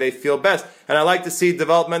 whatever way they feel best. And I like to see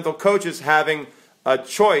developmental coaches having a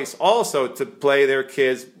choice also to play their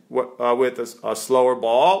kids with a slower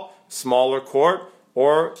ball, smaller court,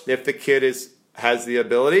 or if the kid has the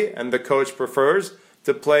ability and the coach prefers,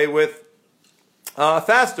 to play with a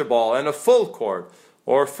faster ball and a full court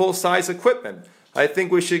or full-size equipment. I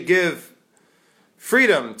think we should give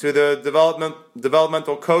freedom to the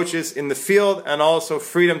developmental coaches in the field, and also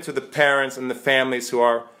freedom to the parents and the families who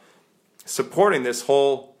are supporting this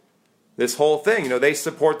whole thing. They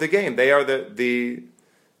support the game. They are the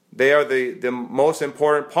most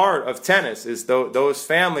important part of tennis, is those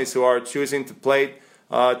families who are choosing to play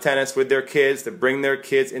tennis with their kids, to bring their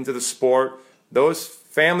kids into the sport. Those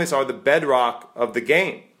families are the bedrock of the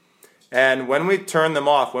game. And when we turn them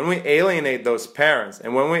off, when we alienate those parents,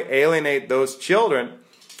 and when we alienate those children,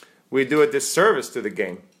 we do a disservice to the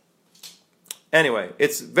game. Anyway,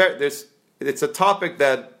 it's a topic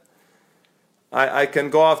that I can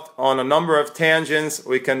go off on a number of tangents.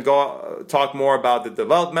 We can talk more about the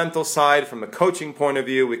developmental side from a coaching point of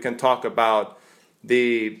view. We can talk about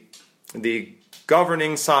the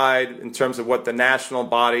governing side in terms of what the national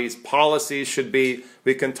body's policies should be.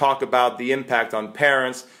 We can talk about the impact on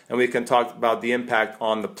parents, and we can talk about the impact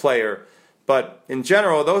on the player. But in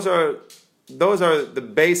general, those are the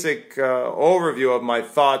basic overview of my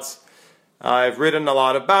thoughts. I've written a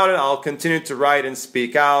lot about it. I'll continue to write and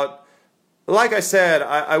speak out. Like I said,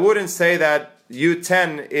 I wouldn't say that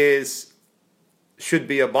U10 should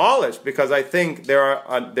be abolished, because I think there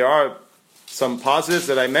are some positives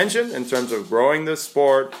that I mentioned in terms of growing the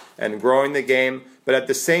sport and growing the game. But at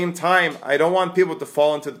the same time, I don't want people to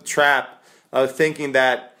fall into the trap of thinking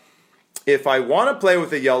that if I want to play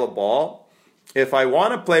with a yellow ball, if I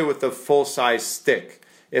want to play with a full-size stick,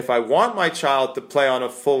 if I want my child to play on a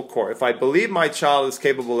full court, if I believe my child is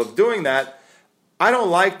capable of doing that, I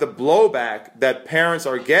don't like the blowback that parents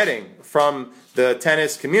are getting from the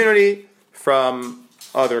tennis community, from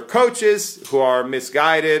other coaches who are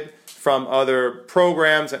misguided, from other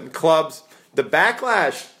programs and clubs. The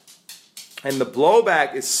backlash and the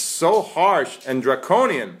blowback is so harsh and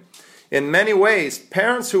draconian. In many ways,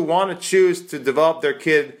 parents who want to choose to develop their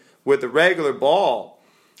kid with a regular ball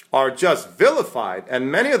are just vilified,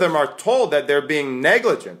 and many of them are told that they're being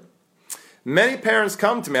negligent. Many parents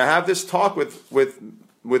come to me. I have this talk with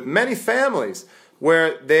many families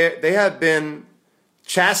where they have been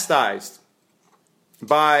chastised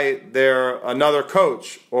by another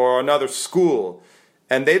coach or another school,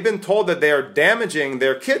 and they've been told that they are damaging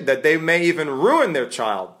their kid, that they may even ruin their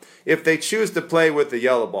child if they choose to play with the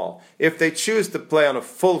yellow ball, if they choose to play on a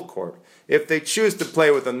full court, if they choose to play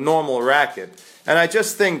with a normal racket. And I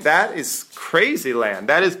just think that is crazy land.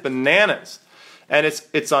 That is bananas. And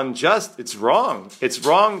it's unjust. It's wrong. It's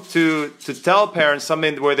wrong to tell parents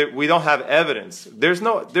something where we don't have evidence. There's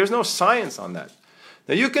no science on that.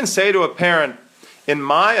 Now you can say to a parent, in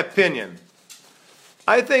my opinion,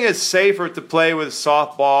 I think it's safer to play with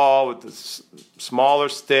softball, with a smaller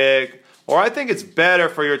stick, or I think it's better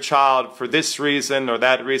for your child for this reason or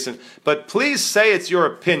that reason. But please say it's your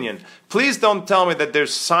opinion. Please don't tell me that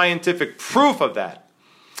there's scientific proof of that,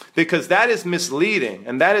 because that is misleading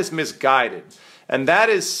and that is misguided. And that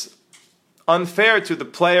is unfair to the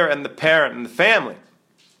player and the parent and the family.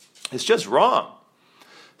 It's just wrong.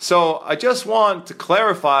 So I just want to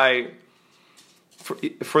clarify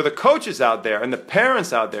for the coaches out there and the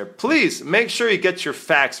parents out there, please make sure you get your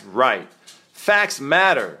facts right. Facts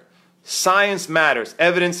matter. Science matters.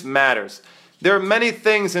 Evidence matters. There are many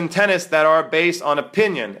things in tennis that are based on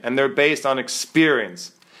opinion and they're based on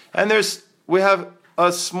experience. And we have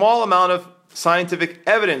a small amount of scientific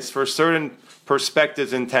evidence for certain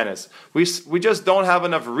perspectives in tennis. We just don't have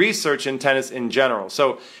enough research in tennis in general.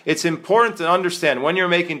 So it's important to understand when you're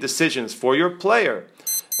making decisions for your player,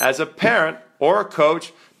 as a parent or a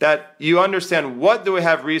coach, that you understand what do we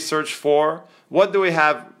have research for, where do we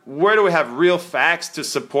have real facts to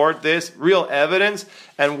support this, real evidence,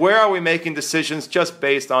 and where are we making decisions just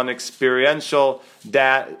based on experiential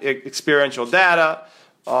data,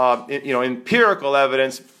 empirical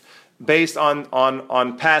evidence based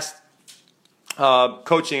on past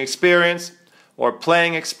coaching experience or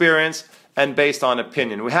playing experience, and based on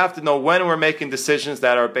opinion. We have to know when we're making decisions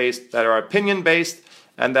that are opinion based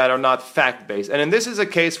and that are not fact based. And this is a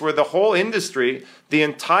case where the whole industry, the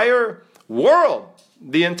entire world,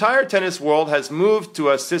 the entire tennis world has moved to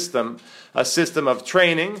a system of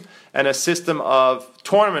training and a system of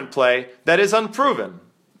tournament play that is unproven.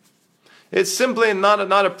 It's simply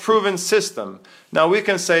not a proven system. Now we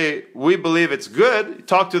can say we believe it's good.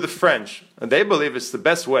 Talk to the French, and they believe it's the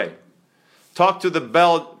best way. Talk to the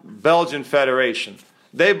Belgian Federation.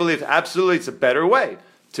 They believe absolutely it's a better way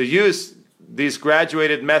to use these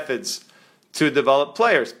graduated methods to develop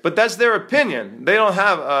players. But that's their opinion. They don't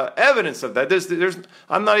have evidence of that.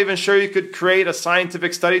 I'm not even sure you could create a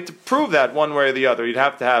scientific study to prove that one way or the other. You'd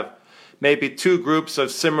have to have maybe two groups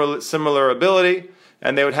of similar ability,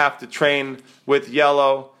 and they would have to train with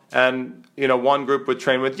yellow, and one group would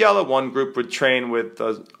train with yellow, one group would train with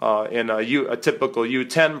in a typical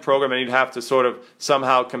U10 program, and you'd have to sort of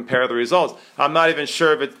somehow compare the results. I'm not even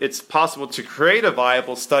sure if it's possible to create a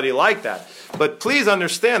viable study like that. But please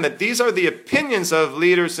understand that these are the opinions of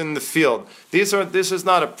leaders in the field. This is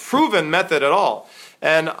not a proven method at all.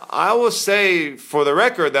 And I will say for the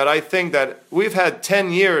record that I think that we've had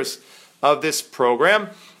 10 years of this program,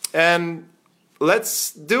 and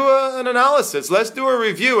let's do an analysis. Let's do a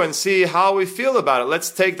review and see how we feel about it. Let's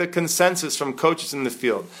take the consensus from coaches in the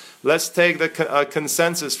field. Let's take the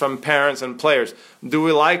consensus from parents and players. Do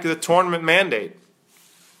we like the tournament mandate?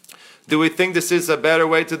 Do we think this is a better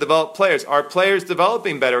way to develop players? Are players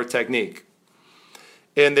developing better technique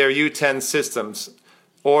in their U10 systems?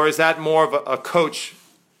 Or is that more of a coach?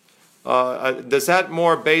 Is that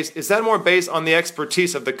more based on the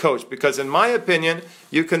expertise of the coach? Because in my opinion,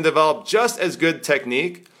 you can develop just as good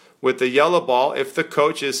technique with the yellow ball if the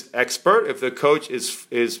coach is expert, if the coach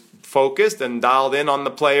is focused and dialed in on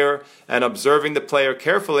the player and observing the player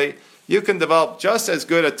carefully. You can develop just as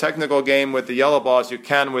good a technical game with the yellow ball as you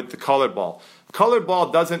can with the colored ball. Colored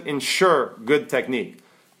ball doesn't ensure good technique.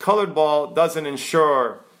 Colored ball doesn't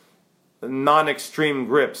ensure non-extreme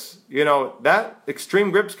grips. That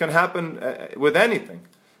extreme grips can happen with anything.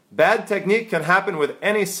 Bad technique can happen with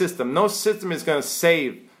any system. No system is going to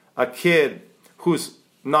save a kid who's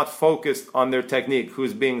not focused on their technique,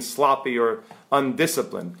 who's being sloppy or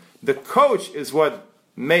undisciplined. The coach is what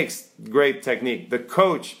makes great technique. The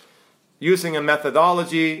coach, using a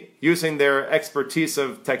methodology, using their expertise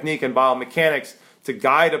of technique and biomechanics to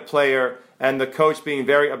guide a player, and the coach being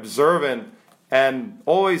very observant and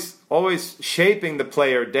always shaping the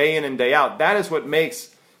player day in and day out. That is what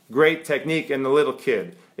makes great technique in the little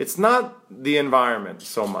kid. It's not the environment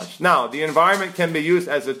so much. Now, the environment can be used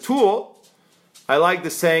as a tool. I like the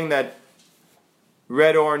saying that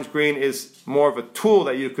red, orange, green is more of a tool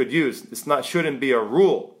that you could use. Shouldn't be a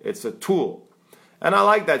rule. It's a tool. And I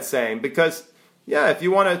like that saying because, if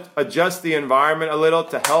you want to adjust the environment a little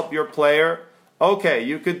to help your player, okay,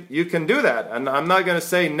 you can do that. And I'm not going to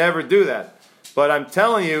say never do that. But I'm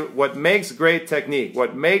telling you, what makes great technique,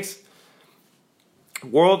 what makes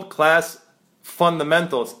world-class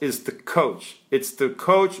fundamentals is the coach. It's the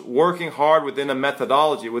coach working hard within a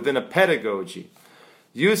methodology, within a pedagogy.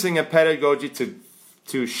 using a pedagogy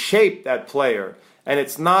to shape that player, and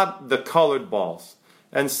it's not the colored balls.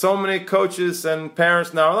 And so many coaches and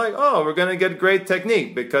parents now are like, oh, we're going to get great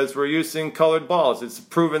technique because we're using colored balls. It's a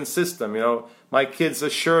proven system. My kid's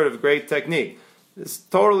assured of great technique. It's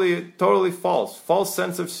totally false. False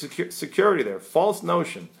sense of security there. False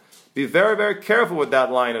notion. Be very, very careful with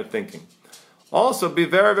that line of thinking. Also, be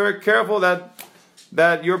very, very careful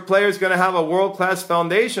that your player is going to have a world-class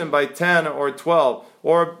foundation by 10 or 12.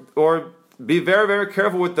 Or be very, very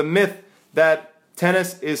careful with the myth that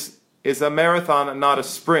tennis is a marathon and not a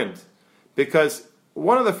sprint. Because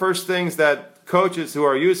one of the first things that coaches who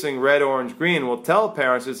are using red, orange, green will tell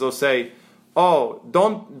parents is they'll say, oh,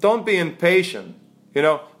 don't be impatient.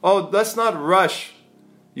 Oh, let's not rush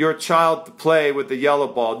your child to play with the yellow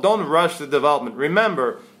ball. Don't rush the development.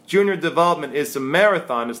 Remember, junior development is a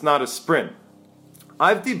marathon, it's not a sprint.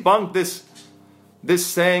 I've debunked this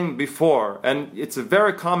saying before, and it's a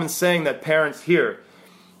very common saying that parents hear.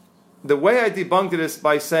 The way I debunked it is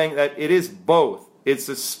by saying that it is both. It's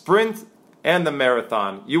a sprint and a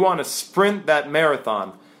marathon. You want to sprint that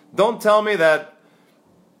marathon. Don't tell me that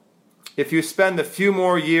if you spend a few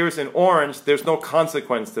more years in orange, there's no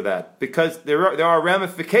consequence to that. Because there are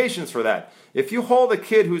ramifications for that. If you hold a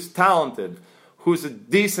kid who's talented, who's a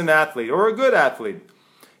decent athlete or a good athlete,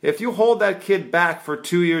 if you hold that kid back for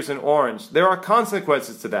 2 years in orange, there are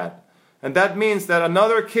consequences to that. And that means that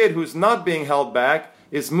another kid who's not being held back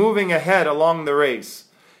is moving ahead along the race.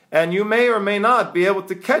 And you may or may not be able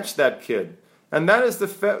to catch that kid. And that is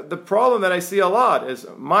the problem that I see a lot. Is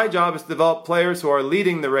my job is to develop players who are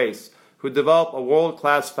leading the race, who develop a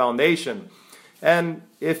world-class foundation. And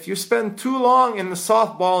if you spend too long in the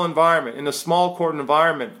softball environment, in a small court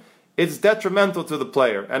environment, it's detrimental to the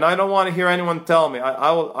player. And I don't want to hear anyone tell me.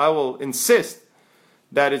 I will insist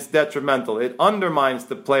that it's detrimental. It undermines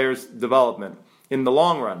the player's development in the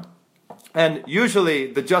long run. And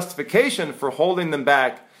usually the justification for holding them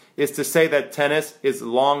back is to say that tennis is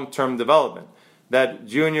long-term development, that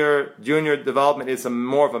junior development is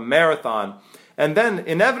more of a marathon. And then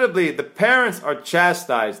inevitably the parents are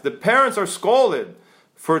chastised. The parents are scolded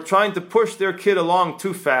for trying to push their kid along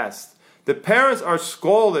too fast. The parents are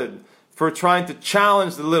scolded for trying to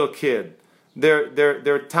challenge the little kid, their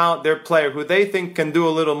player who they think can do a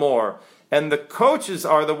little more. And the coaches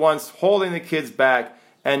are the ones holding the kids back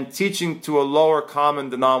and teaching to a lower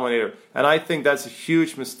common denominator. And I think that's a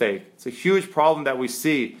huge mistake. It's a huge problem that we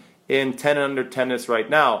see in 10 and under tennis right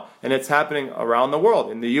now. And it's happening around the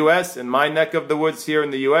world. In the U.S., in my neck of the woods here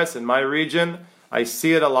in the U.S., in my region, I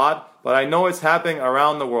see it a lot. But I know it's happening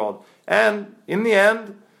around the world. And in the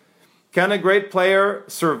end, can a great player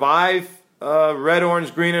survive a red,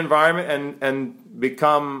 orange, green environment and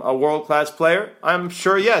become a world-class player? I'm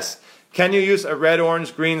sure yes. Can you use a red,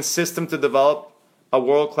 orange, green system to develop a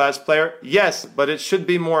world-class player? Yes, but it should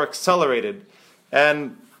be more accelerated.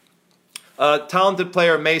 And a talented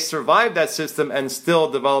player may survive that system and still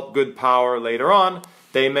develop good power later on.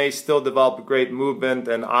 They may still develop great movement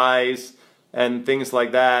and eyes and things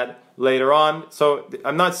like that later on. So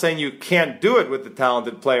I'm not saying you can't do it with the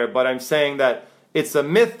talented player, but I'm saying that it's a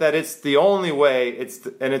myth that it's the only way,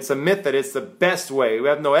 and it's a myth that it's the best way. We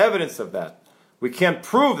have no evidence of that. We can't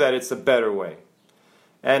prove that it's a better way.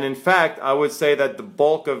 And in fact, I would say that the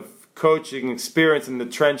bulk of coaching experience in the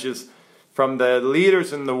trenches from the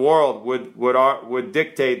leaders in the world would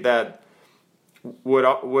dictate that,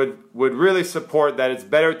 would really support that it's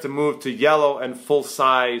better to move to yellow and full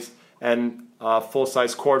size and full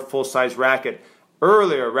size court, full size racket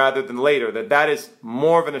earlier rather than later. That is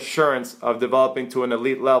more of an assurance of developing to an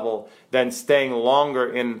elite level than staying longer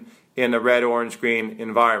in a red, orange, green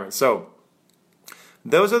environment. So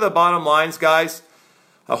those are the bottom lines, guys.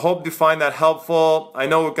 I hope you find that helpful. I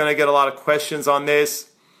know we're going to get a lot of questions on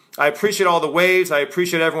this. I appreciate all the waves. I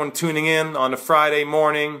appreciate everyone tuning in on a Friday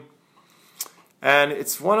morning. And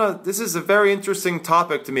this is a very interesting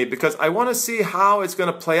topic to me because I want to see how it's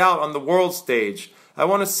going to play out on the world stage. I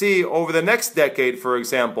want to see over the next decade, for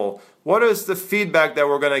example, what is the feedback that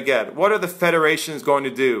we're going to get? What are the federations going to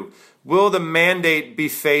do? Will the mandate be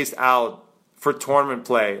phased out for tournament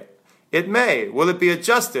play? It may. Will it be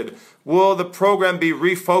adjusted? Will the program be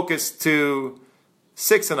refocused to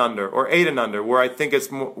 6 and under or 8 and under, where I think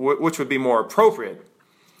which would be more appropriate?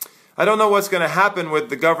 I don't know what's going to happen with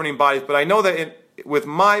the governing bodies, but I know that with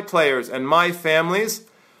my players and my families,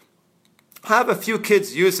 I have a few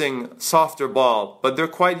kids using softer ball, but they're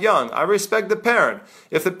quite young. I respect the parent.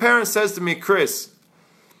 If the parent says to me, Chris,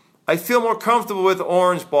 I feel more comfortable with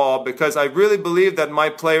orange ball because I really believe that my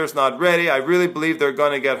player's not ready. I really believe they're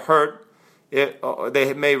going to get hurt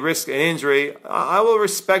they may risk an injury. I will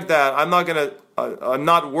respect that. I'm not going to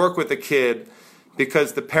not work with the kid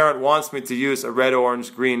because the parent wants me to use a red,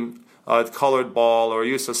 orange, green colored ball or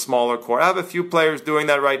use a smaller court. I have a few players doing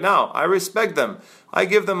that right now. I respect them. I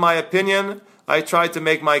give them my opinion. I try to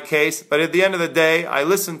make my case. But at the end of the day, I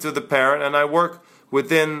listen to the parent and I work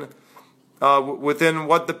within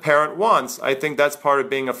what the parent wants. I think that's part of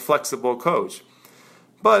being a flexible coach.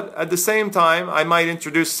 But at the same time, I might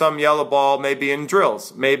introduce some yellow ball, maybe in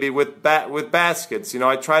drills, maybe with baskets.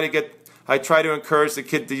 I try to encourage the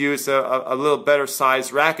kid to use a little better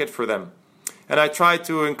size racket for them, and I try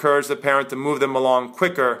to encourage the parent to move them along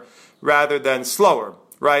quicker rather than slower.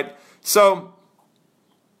 Right? So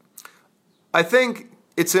I think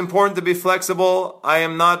it's important to be flexible. I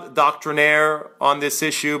am not doctrinaire on this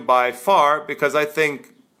issue by far, because I think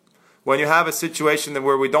when you have a situation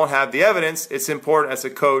where we don't have the evidence, it's important as a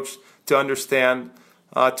coach to understand,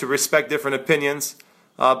 to respect different opinions,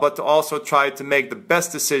 but to also try to make the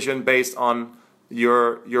best decision based on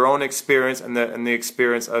your own experience and the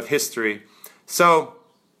experience of history. So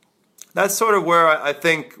that's sort of where I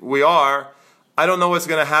think we are. I don't know what's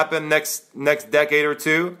going to happen next decade or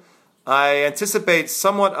two. I anticipate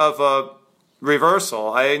somewhat of a reversal.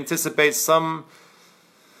 I anticipate some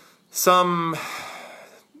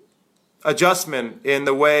adjustment in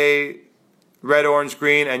the way red, orange,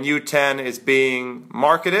 green, and U10 is being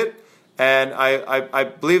marketed, and I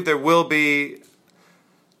believe there will be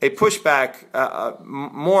a pushback,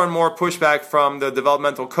 more and more pushback from the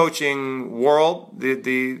developmental coaching world.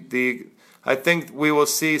 I think we will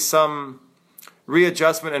see some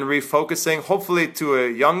readjustment and refocusing, hopefully to a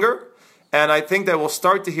younger, and I think that we'll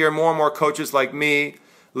start to hear more and more coaches like me,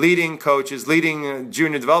 leading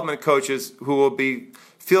junior development coaches, who will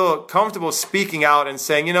feel comfortable speaking out and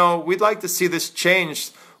saying, we'd like to see this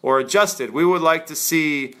changed or adjusted. We would like to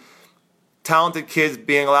see talented kids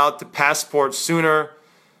being allowed to passport sooner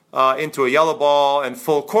into a yellow ball and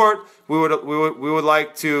full court. We would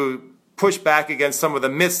like to push back against some of the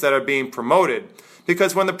myths that are being promoted.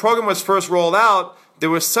 Because when the program was first rolled out, there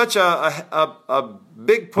was such a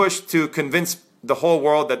big push to convince the whole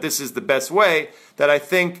world that this is the best way, that I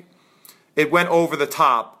think it went over the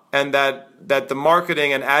top, and that the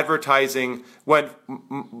marketing and advertising went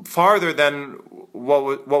farther than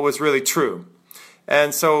what was really true.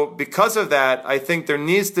 And so because of that, I think there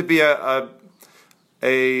needs to be a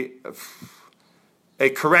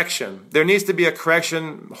correction. There needs to be a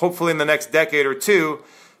correction, hopefully in the next decade or two,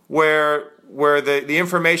 where the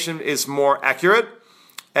information is more accurate,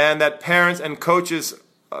 and that parents and coaches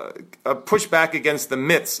push back against the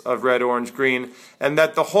myths of red, orange, green, and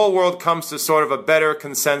that the whole world comes to sort of a better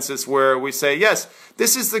consensus where we say, yes,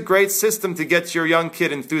 this is the great system to get your young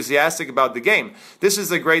kid enthusiastic about the game. This is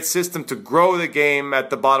a great system to grow the game at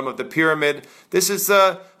the bottom of the pyramid. This is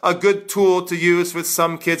a good tool to use with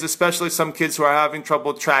some kids, especially some kids who are having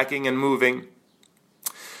trouble tracking and moving.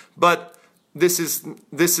 But this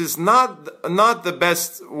is not the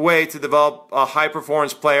best way to develop a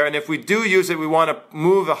high-performance player. And if we do use it, we want to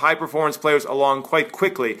move the high-performance players along quite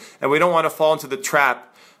quickly. And we don't want to fall into the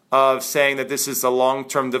trap of saying that this is a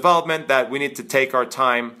long-term development, that we need to take our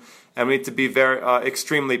time and we need to be very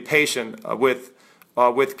extremely patient with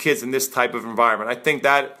kids in this type of environment. I think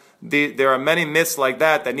that there are many myths like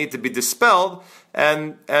that need to be dispelled,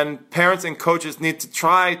 and parents and coaches need to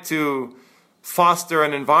try to foster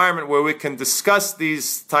an environment where we can discuss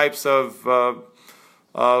these types of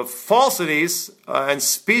falsities and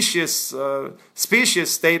specious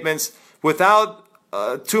statements without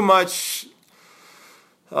too much,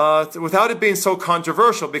 without it being so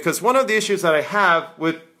controversial. Because one of the issues that I have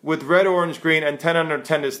with red, orange, green, and 10 under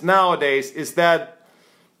tennis nowadays is that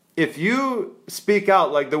if you speak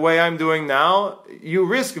out like the way I'm doing now, you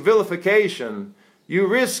risk vilification. You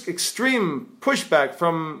risk extreme pushback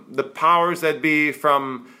from the powers that be,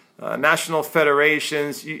 from national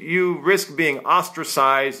federations. You risk being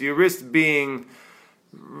ostracized. You risk being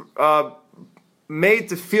made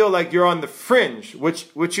to feel like you're on the fringe,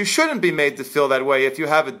 which you shouldn't be made to feel that way if you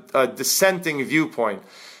have a dissenting viewpoint.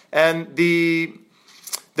 And the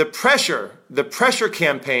pressure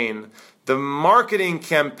campaign, the marketing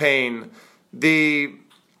campaign, the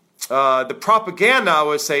propaganda, I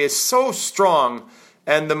would say, is so strong.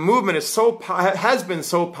 And the movement has been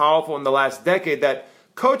so powerful in the last decade that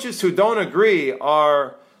coaches who don't agree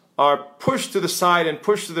are pushed to the side and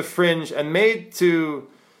pushed to the fringe and made to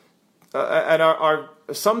and are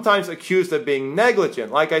sometimes accused of being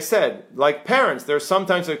negligent. Like I said, like parents, they're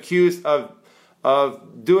sometimes accused of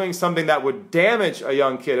doing something that would damage a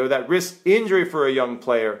young kid or that risks injury for a young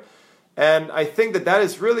player. And I think that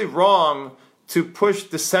is really wrong to push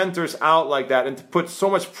dissenters out like that and to put so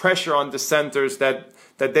much pressure on dissenters that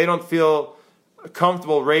they don't feel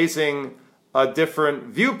comfortable raising different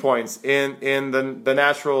viewpoints in the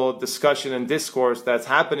natural discussion and discourse that's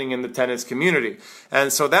happening in the tennis community.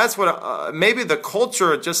 And so that's what maybe the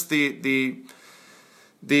culture, just the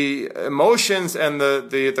emotions and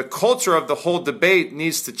the culture of the whole debate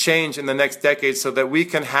needs to change in the next decade so that we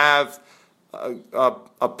can have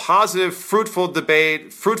a positive, fruitful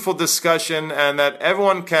debate, fruitful discussion, and that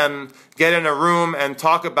everyone can get in a room and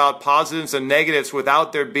talk about positives and negatives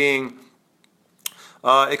without there being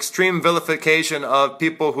extreme vilification of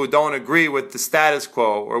people who don't agree with the status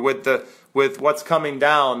quo or with what's coming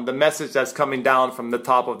down, the message that's coming down from the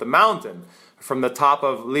top of the mountain, from the top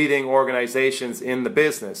of leading organizations in the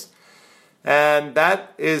business. And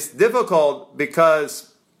that is difficult because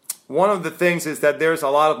one of the things is that there's a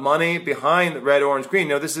lot of money behind red, orange, green.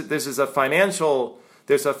 You know, this is a financial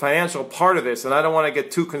part of this, and I don't want to get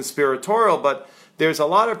too conspiratorial, but there's a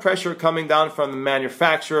lot of pressure coming down from the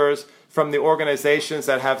manufacturers, from the organizations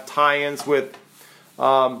that have tie-ins that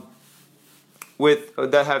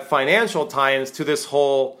have financial tie-ins to this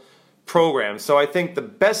whole program. So I think the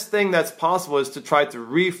best thing that's possible is to try to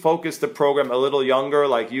refocus the program a little younger,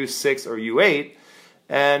 like U6 or U8,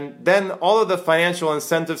 and then all of the financial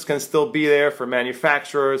incentives can still be there for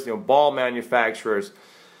manufacturers, ball manufacturers,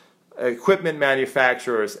 equipment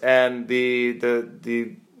manufacturers, and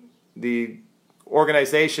the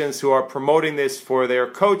organizations who are promoting this for their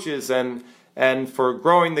coaches and for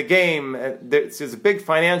growing the game. There's a big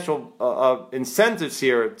financial incentives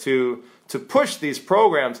here to push these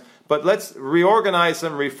programs, but let's reorganize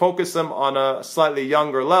them, refocus them on a slightly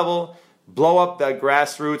younger level, blow up that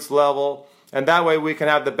grassroots level, and that way we can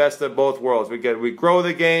have the best of both worlds. We grow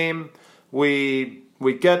the game, we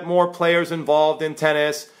get more players involved in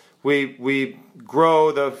tennis, we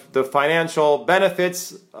grow the financial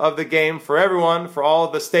benefits of the game for everyone, for all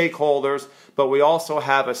of the stakeholders, but we also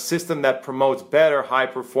have a system that promotes better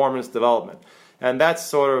high-performance development. And that's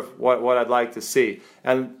sort of what I'd like to see.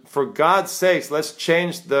 And for God's sakes, let's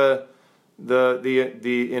change the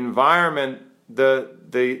environment,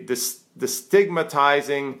 the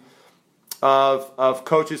stigmatizing of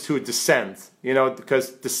coaches who dissent. Because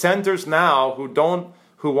dissenters now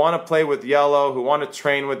who want to play with yellow, who want to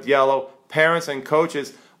train with yellow, parents and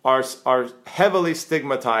coaches are heavily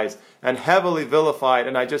stigmatized and heavily vilified,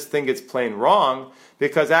 and I just think it's plain wrong,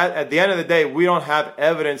 because at the end of the day, we don't have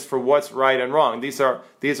evidence for what's right and wrong. These are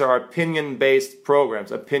opinion-based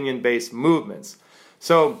programs, opinion-based movements.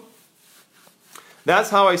 So that's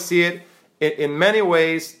how I see it. In many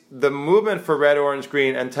ways, the movement for red, orange,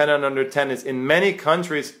 green, and 10 and under 10 is in many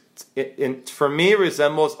countries, for me,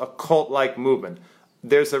 resembles a cult-like movement.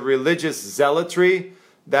 There's a religious zealotry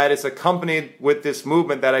that is accompanied with this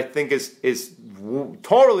movement that I think is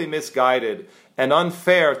totally misguided and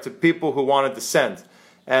unfair to people who want to dissent.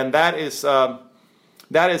 And that is a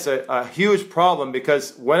huge problem,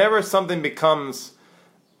 because whenever something becomes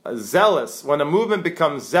zealous, when a movement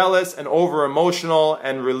becomes zealous and over-emotional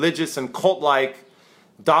and religious and cult-like,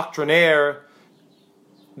 doctrinaire,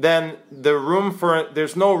 then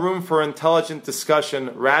there's no room for intelligent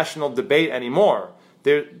discussion, rational debate anymore.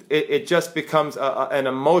 It just becomes an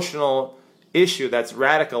emotional issue that's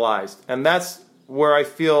radicalized. And that's where I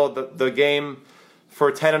feel the game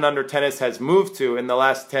for 10 and under tennis has moved to in the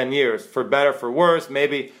last 10 years. For better, for worse,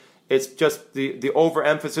 maybe it's just the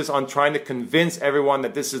overemphasis on trying to convince everyone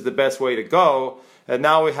that this is the best way to go. And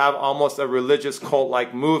now we have almost a religious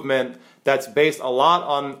cult-like movement that's based a lot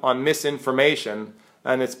on misinformation,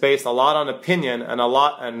 and it's based a lot on opinion and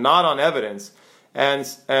not on evidence.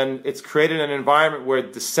 And it's created an environment where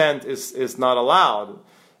dissent is not allowed,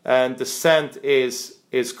 and dissent is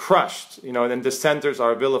crushed, and dissenters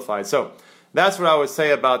are vilified. So that's what I would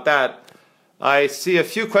say about that. I see a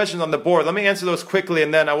few questions on the board. Let me answer those quickly,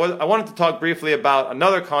 and then I wanted to talk briefly about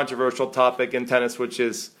another controversial topic in tennis, which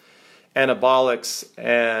is anabolics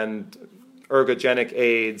and ergogenic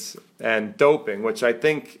aids and doping, which I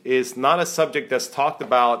think is not a subject that's talked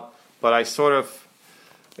about, but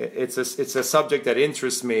it's a subject that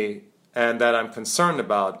interests me and that I'm concerned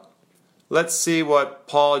about. Let's see what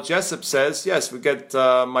Paul Jessup says. Yes, we get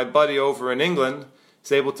my buddy over in England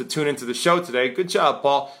is able to tune into the show today. Good job,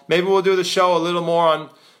 Paul. Maybe we'll do the show a little more on,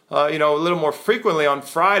 a little more frequently on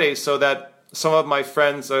Fridays, so that some of my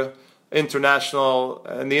friends, international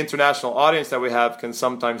and the international audience that we have, can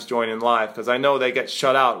sometimes join in live, because I know they get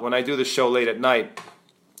shut out when I do the show late at night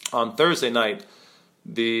on Thursday night.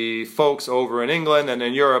 The folks over in England and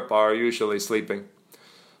in Europe are usually sleeping.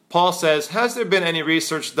 Paul says, has there been any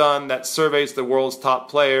research done that surveys the world's top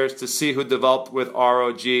players to see who developed with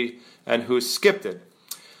ROG and who skipped it.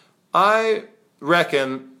 I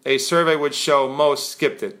reckon a survey would show most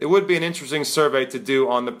skipped it. It would be an interesting survey to do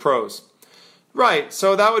on the pros. Right,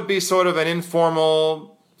 so that would be sort of an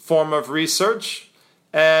informal form of research,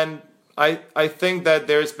 and I think that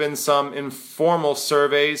there's been some informal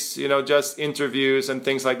surveys, just interviews and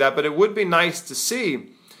things like that, but it would be nice to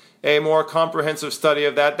see a more comprehensive study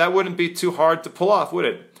of that. That wouldn't be too hard to pull off, would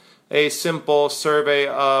it? A simple survey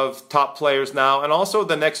of top players now and also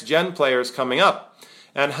the next gen players coming up,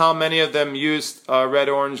 and how many of them used red,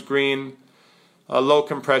 orange, green, low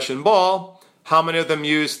compression ball, how many of them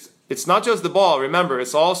used, it's not just the ball, remember,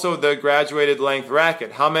 it's also the graduated length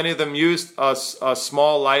racket. How many of them used a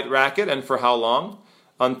small light racket and for how long,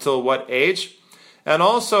 until what age? And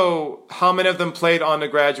also, how many of them played on the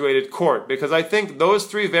graduated court? Because I think those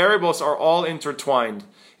three variables are all intertwined.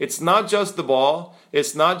 It's not just the ball,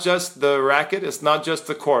 it's not just the racket, it's not just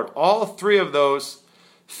the court. All three of those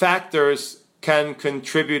factors can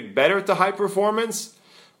contribute better to high performance,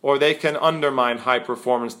 or they can undermine high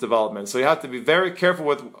performance development. So you have to be very careful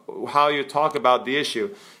with how you talk about the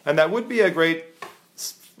issue. And that would be a great,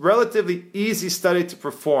 relatively easy study to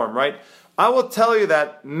perform, right? I will tell you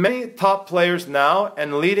that many top players now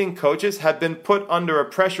and leading coaches have been put under a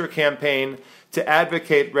pressure campaign to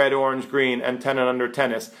advocate red, orange, green, and 10 and under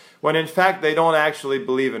tennis, when in fact they don't actually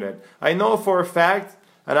believe in it. I know for a fact,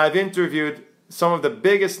 and I've interviewed some of the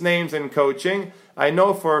biggest names in coaching, I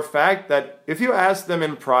know for a fact that if you ask them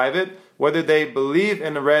in private whether they believe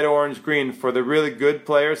in the red, orange, green for the really good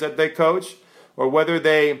players that they coach, or whether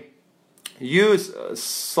they use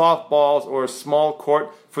softballs or small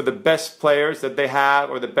court for the best players that they have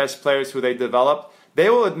or the best players who they develop, they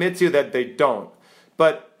will admit to you that they don't.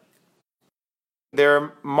 But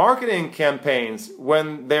their marketing campaigns,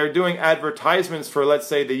 when they're doing advertisements for, let's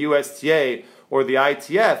say, the USTA or the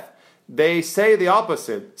ITF, they say the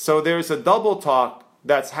opposite. So there's a double talk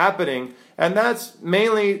that's happening, and that's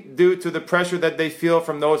mainly due to the pressure that they feel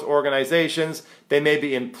from those organizations. They may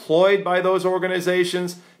be employed by those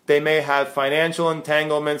organizations. They may have financial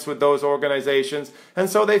entanglements with those organizations, and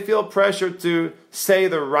so they feel pressure to say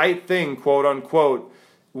the right thing, quote unquote,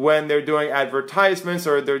 when they're doing advertisements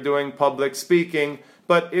or they're doing public speaking.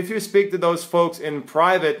 But if you speak to those folks in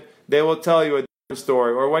private, they will tell you a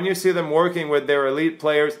story, or when you see them working with their elite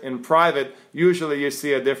players in private, usually you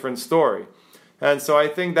see a different story. And so I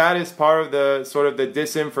think that is part of the sort of the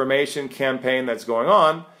disinformation campaign that's going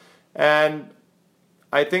on, and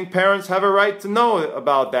I think parents have a right to know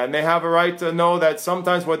about that, and they have a right to know that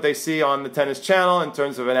sometimes what they see on the tennis channel in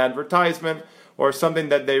terms of an advertisement or something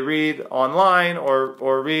that they read online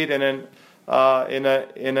or read in like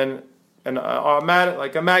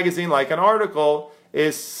a magazine, like an article,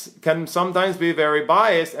 can sometimes be very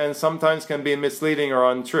biased and sometimes can be misleading or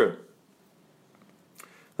untrue.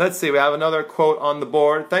 Let's see, we have another quote on the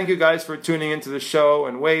board. Thank you guys for tuning into the show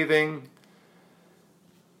and waving.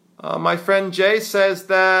 My friend Jay says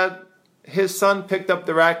that his son picked up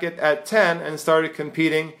the racket at 10 and started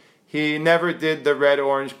competing. He never did the red,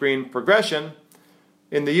 orange, green progression.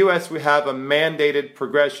 In the US, we have a mandated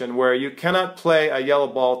progression where you cannot play a yellow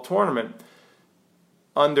ball tournament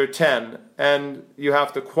under 10, and you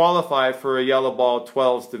have to qualify for a yellow ball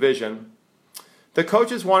 12s division. The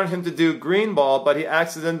coaches wanted him to do green ball, but he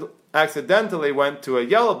accidentally went to a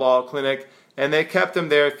yellow ball clinic, and they kept him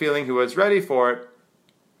there feeling he was ready for it.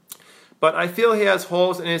 But I feel he has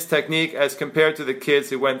holes in his technique as compared to the kids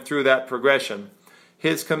who went through that progression.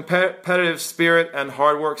 His competitive spirit and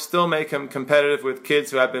hard work still make him competitive with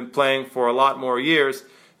kids who have been playing for a lot more years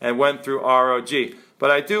and went through ROG.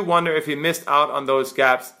 But I do wonder if he missed out on those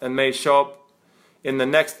gaps and may show up in the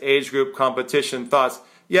next age group competition. Thoughts?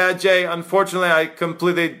 Yeah, Jay, unfortunately I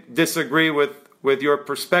completely disagree with your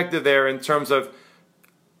perspective there in terms of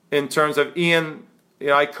Ian.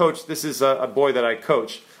 I coach, this is a boy that I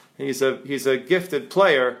coach. He's a gifted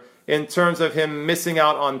player. In terms of him missing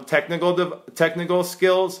out on technical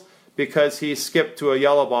skills because he skipped to a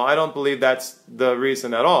yellow ball, I don't believe that's the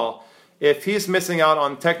reason at all. If he's missing out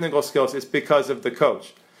on technical skills, it's because of the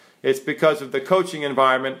coach. It's because of the coaching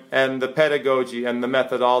environment and the pedagogy and the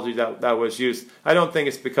methodology that was used. I don't think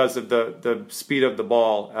it's because of the speed of the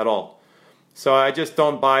ball at all. So I just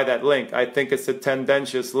don't buy that link. I think it's a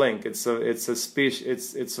tendentious link. It's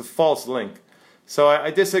a false link. So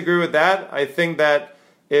I disagree with that. I think that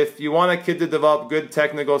if you want a kid to develop good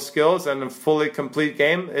technical skills and a fully complete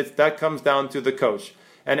game, that comes down to the coach.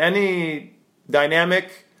 And any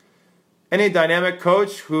dynamic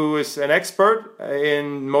coach who is an expert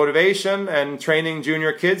in motivation and training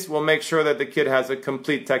junior kids will make sure that the kid has a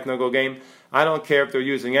complete technical game. I don't care if they're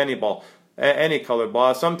using any ball, any colored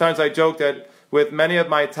ball. Sometimes I joke that with many of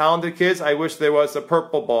my talented kids, I wish there was a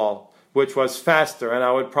purple ball, which was faster, and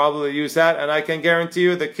I would probably use that. And I can guarantee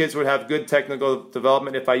you the kids would have good technical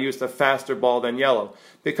development if I used a faster ball than yellow.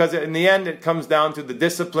 Because in the end, it comes down to the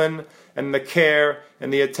discipline and the care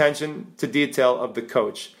and the attention to detail of the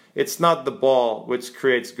coach. It's not the ball which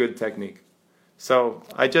creates good technique. So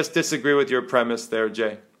I just disagree with your premise there,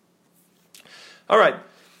 Jay. All right.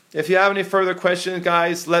 If you have any further questions,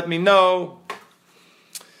 guys, let me know.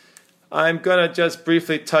 I'm going to just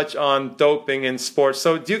briefly touch on doping in sports.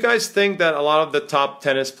 So do you guys think that a lot of the top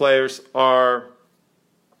tennis players are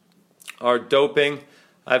doping?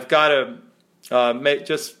 I've got to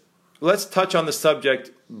let's touch on the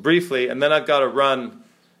subject briefly, and then I've got to run.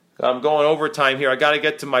 I'm going overtime here. I got to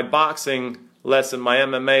get to my boxing lesson, my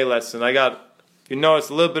MMA lesson. You notice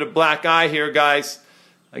a little bit of black eye here, guys.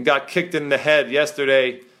 I got kicked in the head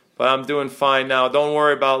yesterday, but I'm doing fine now. Don't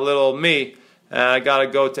worry about little me. I got to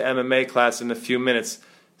go to MMA class in a few minutes.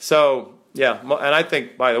 So, yeah, and I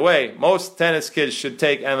think, by the way, most tennis kids should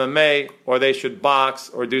take MMA, or they should box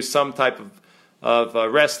or do some type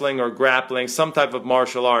of wrestling or grappling, some type of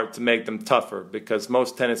martial art to make them tougher, because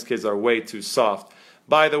most tennis kids are way too soft.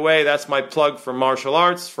 By the way, that's my plug for martial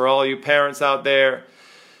arts for all you parents out there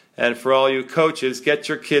and for all you coaches. Get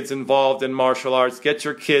your kids involved in martial arts. Get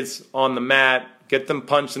your kids on the mat. Get them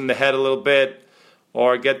punched in the head a little bit,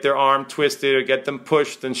 or get their arm twisted, or get them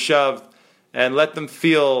pushed and shoved, and let them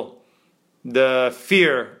feel the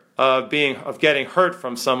fear of getting hurt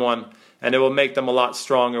from someone, and it will make them a lot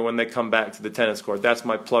stronger when they come back to the tennis court. That's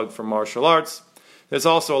my plug for martial arts. There's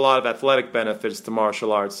also a lot of athletic benefits to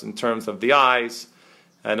martial arts in terms of the eyes,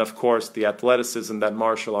 and of course the athleticism that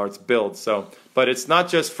martial arts builds. But it's not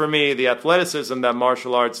just for me the athleticism that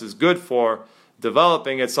martial arts is good for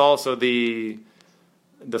developing, it's also the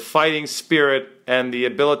fighting spirit and the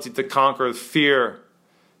ability to conquer fear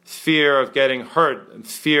of getting hurt, and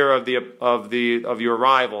fear of your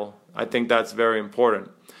rival. I think that's very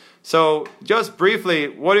important. So, just briefly,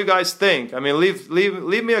 what do you guys think? I mean,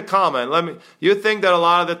 leave me a comment. You think that a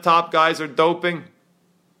lot of the top guys are doping?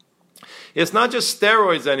 It's not just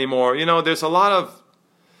steroids anymore. You know, there's a lot of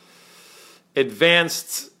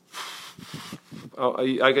advanced,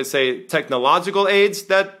 I could say, technological aids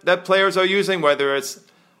that players are using, whether it's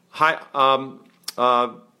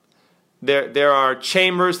there are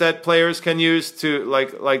chambers that players can use to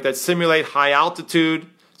like that simulate high altitude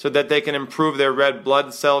so that they can improve their red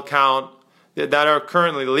blood cell count, that are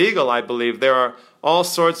currently legal, I believe. There are all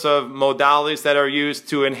sorts of modalities that are used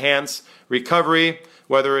to enhance recovery,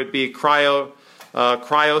 whether it be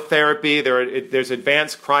cryotherapy. There's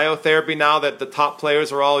advanced cryotherapy now that the top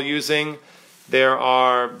players are all using. There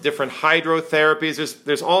are different hydrotherapies.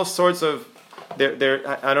 There's all sorts of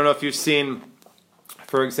I don't know if you've seen,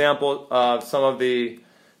 for example, some of the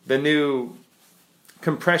new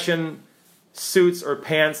compression suits or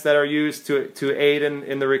pants that are used to aid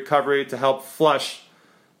in the recovery, to help flush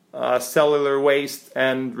cellular waste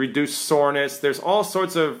and reduce soreness. There's all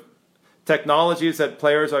sorts of technologies that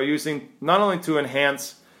players are using, not only to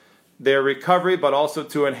enhance their recovery, but also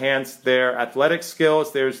to enhance their athletic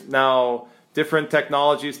skills. There's now different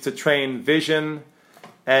technologies to train vision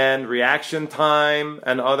and reaction time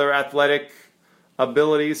and other athletic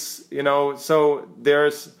abilities, so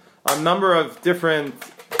there's a number of different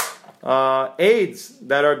aids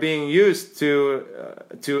that are being used to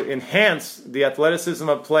enhance the athleticism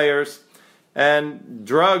of players, and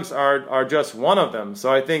drugs are just one of them.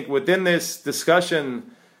 So I think within this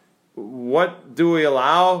discussion, what do we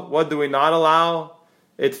allow, what do we not allow?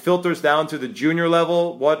 It filters down to the junior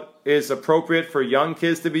level, what is appropriate for young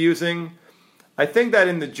kids to be using. I think that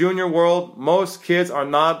in the junior world, most kids are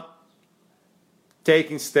not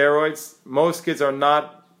taking steroids. Most kids are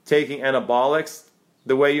not taking anabolics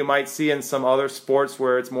the way you might see in some other sports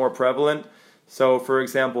where it's more prevalent. So, for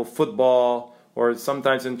example, football, or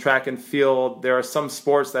sometimes in track and field, there are some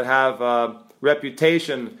sports that have a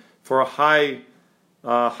reputation for high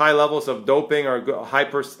levels of doping, or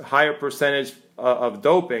higher percentage of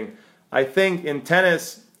doping. I think in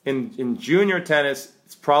tennis, in junior tennis,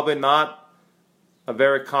 it's probably not a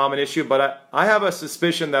very common issue, but I have a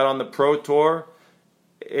suspicion that on the pro tour,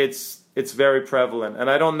 it's very prevalent. And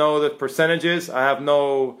I don't know the percentages. I have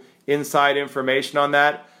no inside information on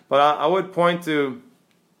that. But I would point to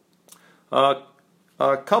a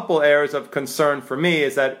couple areas of concern for me.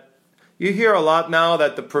 Is that you hear a lot now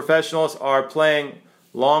that the professionals are playing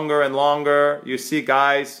longer and longer. You see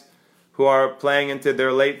guys who are playing into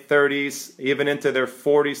their late 30s, even into their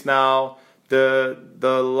 40s now. The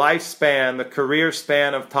lifespan, the career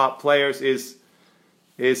span of top players is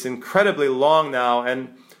incredibly long now.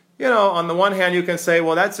 And on the one hand, you can say,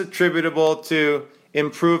 well, that's attributable to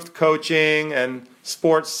improved coaching and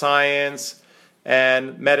sports science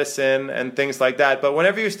and medicine and things like that. But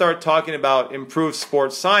whenever you start talking about improved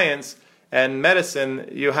sports science and medicine,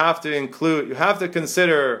 you have to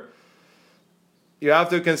consider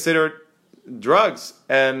drugs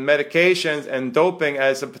and medications and doping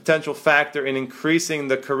as a potential factor in increasing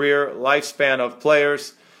the career lifespan of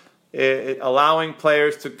players, allowing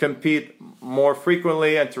players to compete more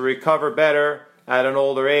frequently and to recover better at an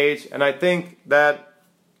older age. And I think that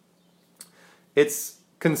it's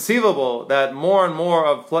conceivable that more and more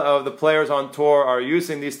of the players on tour are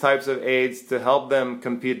using these types of aids to help them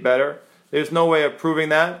compete better. There's no way of proving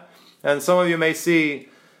that. And some of you may see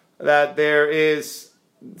that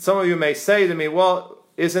some of you may say to me, well,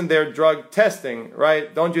 isn't there drug testing,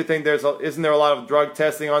 right? Don't you think isn't there a lot of drug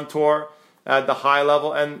testing on tour at the high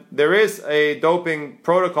level? And there is a doping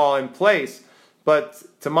protocol in place, but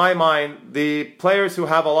to my mind, the players who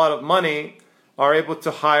have a lot of money are able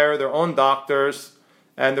to hire their own doctors,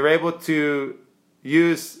 and they're able to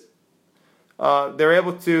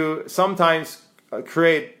sometimes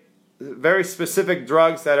create very specific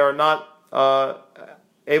drugs that are not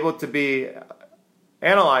able to be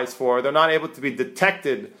analyzed for. They're not able to be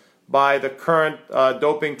detected by the current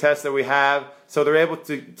doping tests that we have. So they're able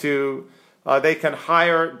to they can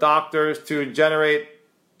hire doctors to generate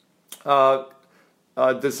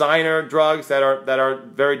designer drugs that are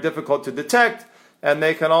very difficult to detect, and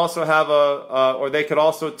they can also have they could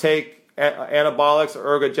also take anabolics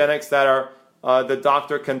or ergogenics that are the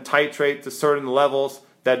doctor can titrate to certain levels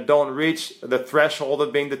that don't reach the threshold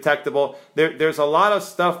of being detectable. There's a lot of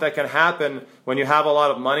stuff that can happen when you have a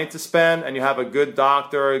lot of money to spend and you have a good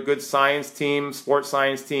doctor, a good science team, sports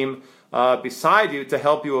science team beside you to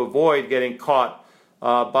help you avoid getting caught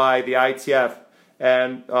by the ITF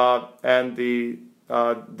and the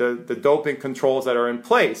doping controls that are in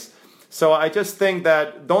place. So I just think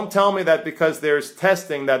that don't tell me that because there's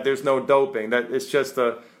testing that there's no doping. That it's just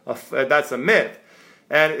that's a myth.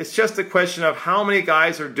 And it's just a question of how many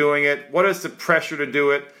guys are doing it. What is the pressure to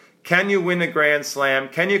do it? Can you win a Grand Slam?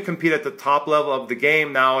 Can you compete at the top level of the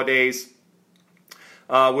game nowadays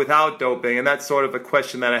without doping? And that's sort of a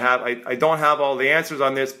question that I have. I don't have all the answers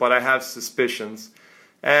on this, but I have suspicions.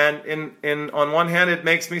 And on one hand, it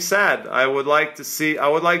makes me sad. I would like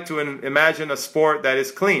to imagine a sport that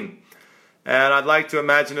is clean. And I'd like to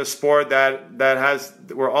imagine a sport that has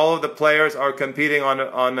where all of the players are competing on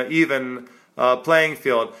an even playing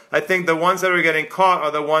field. I think the ones that are getting caught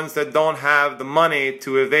are the ones that don't have the money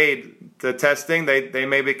to evade the testing. They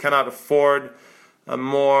maybe cannot afford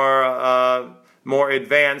more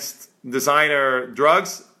advanced designer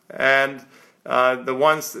drugs, and the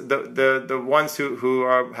ones who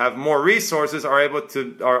have more resources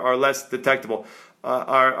are less detectable.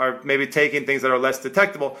 Are maybe taking things that are less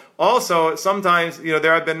detectable. Also, sometimes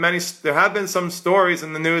there have been some stories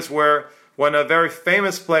in the news where when a very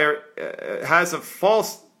famous player has a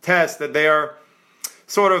false test, that they are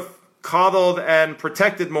sort of coddled and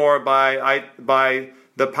protected more by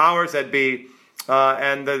the powers that be,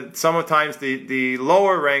 and sometimes the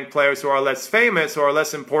lower ranked players who are less famous, who are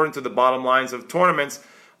less important to the bottom lines of tournaments,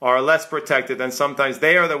 are less protected, and sometimes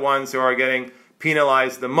they are the ones who are getting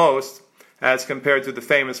penalized the most as compared to the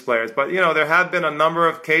famous players. But there have been a number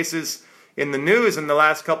of cases in the news in the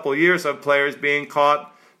last couple of years of players being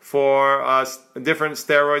caught for different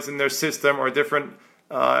steroids in their system or different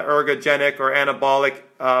ergogenic or anabolic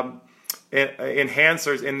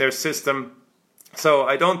enhancers in their system. So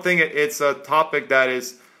I don't think it's a topic that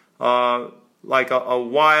is like a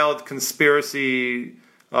wild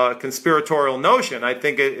conspiratorial notion. I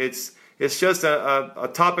think it's just a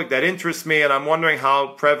topic that interests me, and I'm wondering how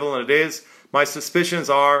prevalent it is. My suspicions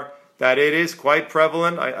are that it is quite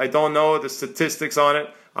prevalent. I don't know the statistics on it.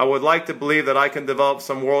 I would like to believe that I can develop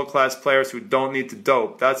some world-class players who don't need to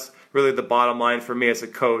dope. That's really the bottom line for me as a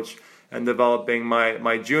coach and developing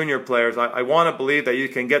my junior players. I want to believe that you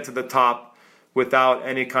can get to the top without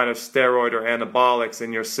any kind of steroid or anabolics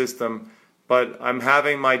in your system. But I'm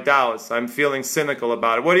having my doubts. I'm feeling cynical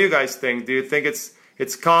about it. What do you guys think? Do you think it's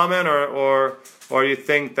common, or you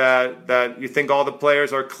think that you think all the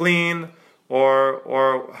players are clean,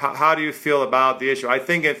 or how do you feel about the issue? I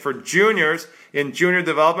think for juniors, in junior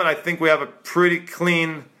development, I think we have a pretty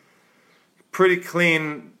clean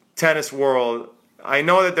tennis world. I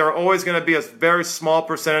know that there are always going to be a very small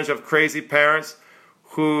percentage of crazy parents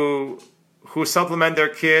who supplement their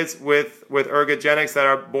kids with ergogenics that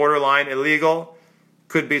are borderline illegal.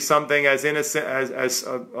 Could be something as innocent as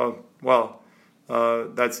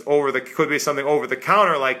could be something over the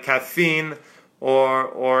counter like caffeine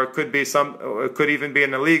or it could even be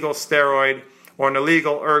an illegal steroid or an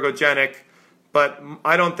illegal ergogenic. But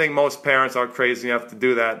I don't think most parents are crazy enough to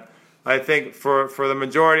do that. I think for the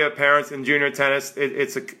majority of parents in junior tennis,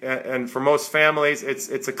 and for most families,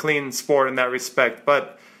 it's a clean sport in that respect.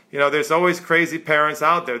 But there's always crazy parents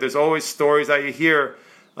out there. There's always stories that you hear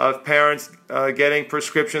of parents getting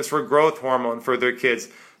prescriptions for growth hormone for their kids,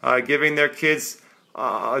 giving their kids,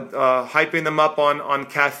 hyping them up on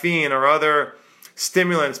caffeine or other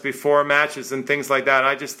stimulants before matches and things like that.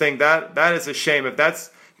 I just think that is a shame. If that's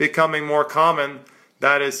becoming more common,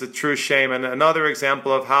 that is a true shame. And another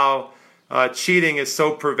example of how cheating is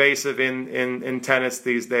so pervasive in tennis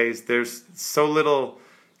these days. There's so little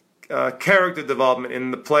character development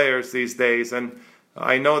in the players these days. And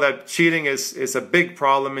I know that cheating is a big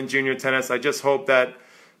problem in junior tennis. I just hope that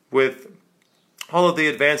with all of the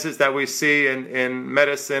advances that we see in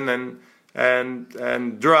medicine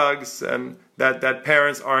and drugs, and that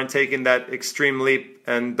parents aren't taking that extreme leap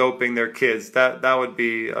and doping their kids. That would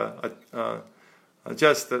be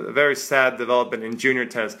just a very sad development in junior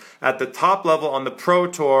tennis. At the top level on the pro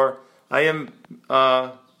tour, I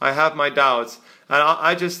have my doubts, and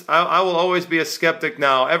I will always be a skeptic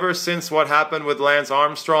now. Ever since what happened with Lance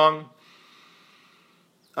Armstrong,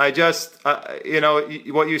 what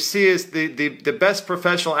you see is the best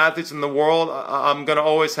professional athletes in the world. I'm going to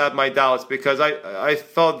always have my doubts because I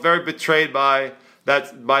felt very betrayed by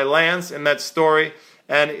Lance in that story,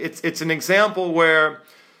 and it's an example where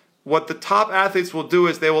what the top athletes will do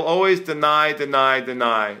is they will always deny.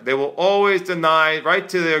 They will always deny right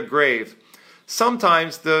to their grave.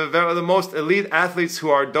 Sometimes the most elite athletes who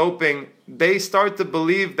are doping, they start to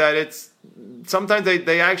believe that sometimes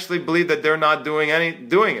they actually believe that they're not doing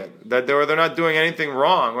it, that they're not doing anything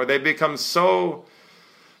wrong, or they become so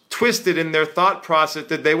twisted in their thought process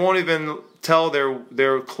that they won't even tell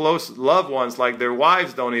their close loved ones, like their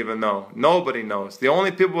wives don't even know. Nobody knows. The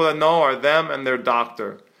only people that know are them and their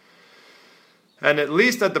doctor. And at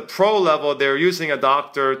least at the pro level, they're using a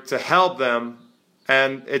doctor to help them,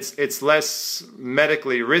 and it's less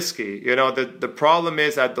medically risky. The problem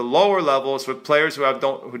is at the lower levels with players who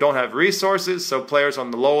don't have resources, so players on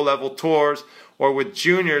the low level tours, or with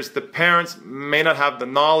juniors, the parents may not have the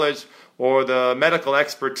knowledge or the medical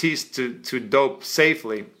expertise to dope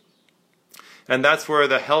safely. And that's where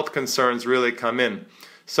the health concerns really come in.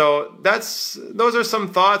 So those are some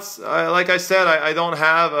thoughts. Like I said, I don't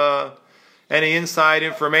have any inside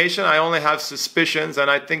information. I only have suspicions, and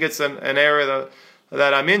I think it's an area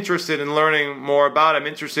that I'm interested in learning more about. I'm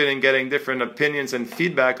interested in getting different opinions and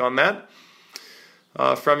feedback on that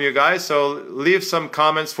from you guys. So leave some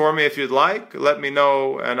comments for me if you'd like. Let me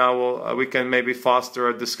know, and we can maybe foster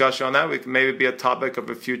a discussion on that. We can maybe be a topic of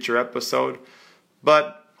a future episode.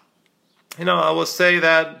 But I will say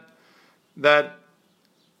that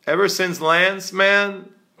ever since Lance, man,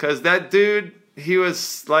 because that dude, he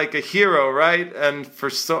was like a hero, right? And for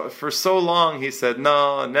so long he said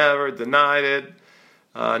no, never, denied it,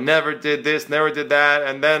 never did this, never did that,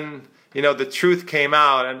 and then the truth came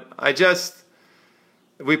out, and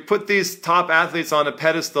we put these top athletes on a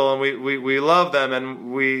pedestal, and we love them,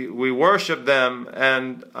 and we worship them,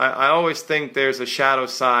 and I always think there's a shadow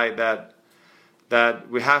side that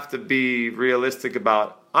we have to be realistic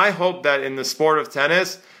about. I hope that in the sport of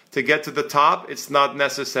tennis, to get to the top, it's not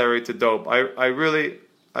necessary to dope. I really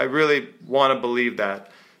want to believe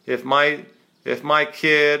that. If my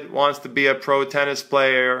kid wants to be a pro tennis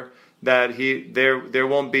player, that there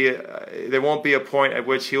won't be a point at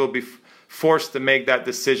which he will be forced to make that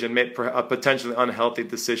decision, make a potentially unhealthy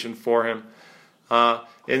decision for him.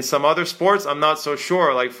 In some other sports, I'm not so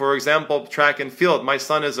sure. Like, for example, track and field. My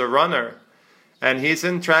son is a runner, and he's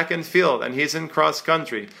in track and field, and he's in cross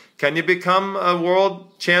country. Can you become a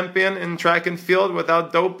world champion in track and field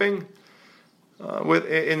without doping?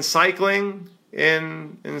 In cycling,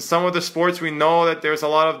 in some of the sports, we know that there's a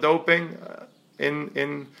lot of doping.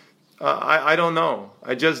 I don't know.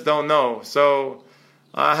 I just don't know. So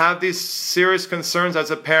I have these serious concerns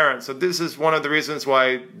as a parent. So this is one of the reasons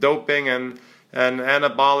why doping and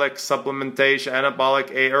anabolic supplementation,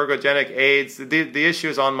 ergogenic aids, the issue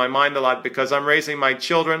is on my mind a lot, because I'm raising my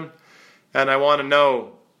children, and I want to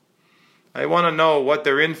know what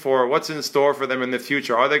they're in for, what's in store for them in the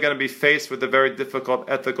future. Are they going to be faced with a very difficult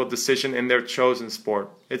ethical decision in their chosen sport?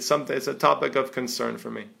 It's a topic of concern for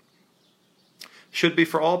me. Should be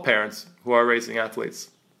for all parents who are raising athletes.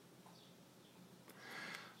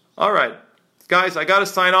 All right, guys, I got to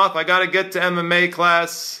sign off. I got to get to MMA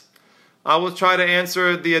class. I will try to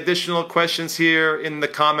answer the additional questions here in the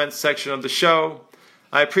comments section of the show.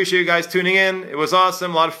 I appreciate you guys tuning in. It was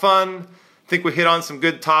awesome, a lot of fun. I think we hit on some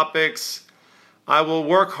good topics. I will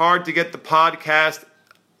work hard to get the podcast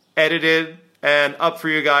edited and up for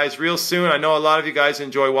you guys real soon. I know a lot of you guys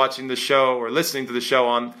enjoy watching the show or listening to the show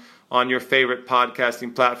on your favorite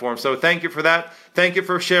podcasting platform. So thank you for that. Thank you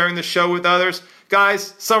for sharing the show with others.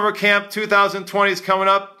 Guys, Summer Camp 2020 is coming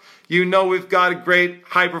up. You know we've got a great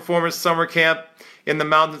high-performance summer camp in the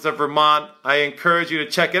mountains of Vermont. I encourage you to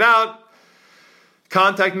check it out.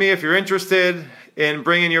 Contact me if you're interested in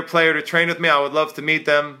bringing your player to train with me. I would love to meet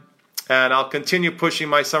them. And I'll continue pushing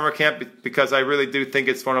my summer camp because I really do think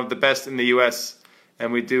it's one of the best in the U.S.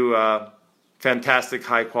 And we do a fantastic,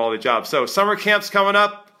 high-quality job. So summer camp's coming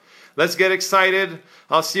up. Let's get excited.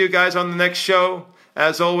 I'll see you guys on the next show.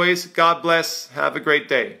 As always, God bless. Have a great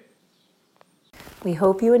day. We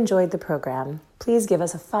hope you enjoyed the program. Please give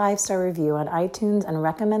us a 5-star review on iTunes and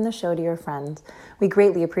recommend the show to your friends. We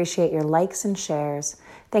greatly appreciate your likes and shares.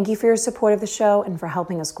 Thank you for your support of the show and for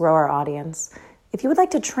helping us grow our audience. If you would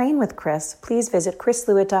like to train with Chris, please visit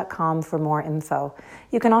chrislewitt.com for more info.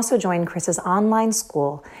 You can also join Chris's online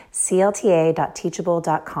school,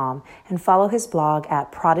 clta.teachable.com, and follow his blog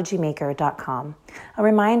at prodigymaker.com. A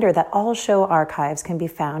reminder that all show archives can be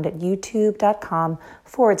found at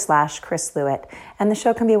youtube.com/Chris Lewitt, and the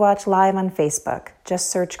show can be watched live on Facebook.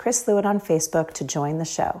 Just search Chris Lewitt on Facebook to join the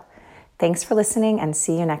show. Thanks for listening and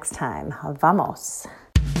see you next time. Vamos!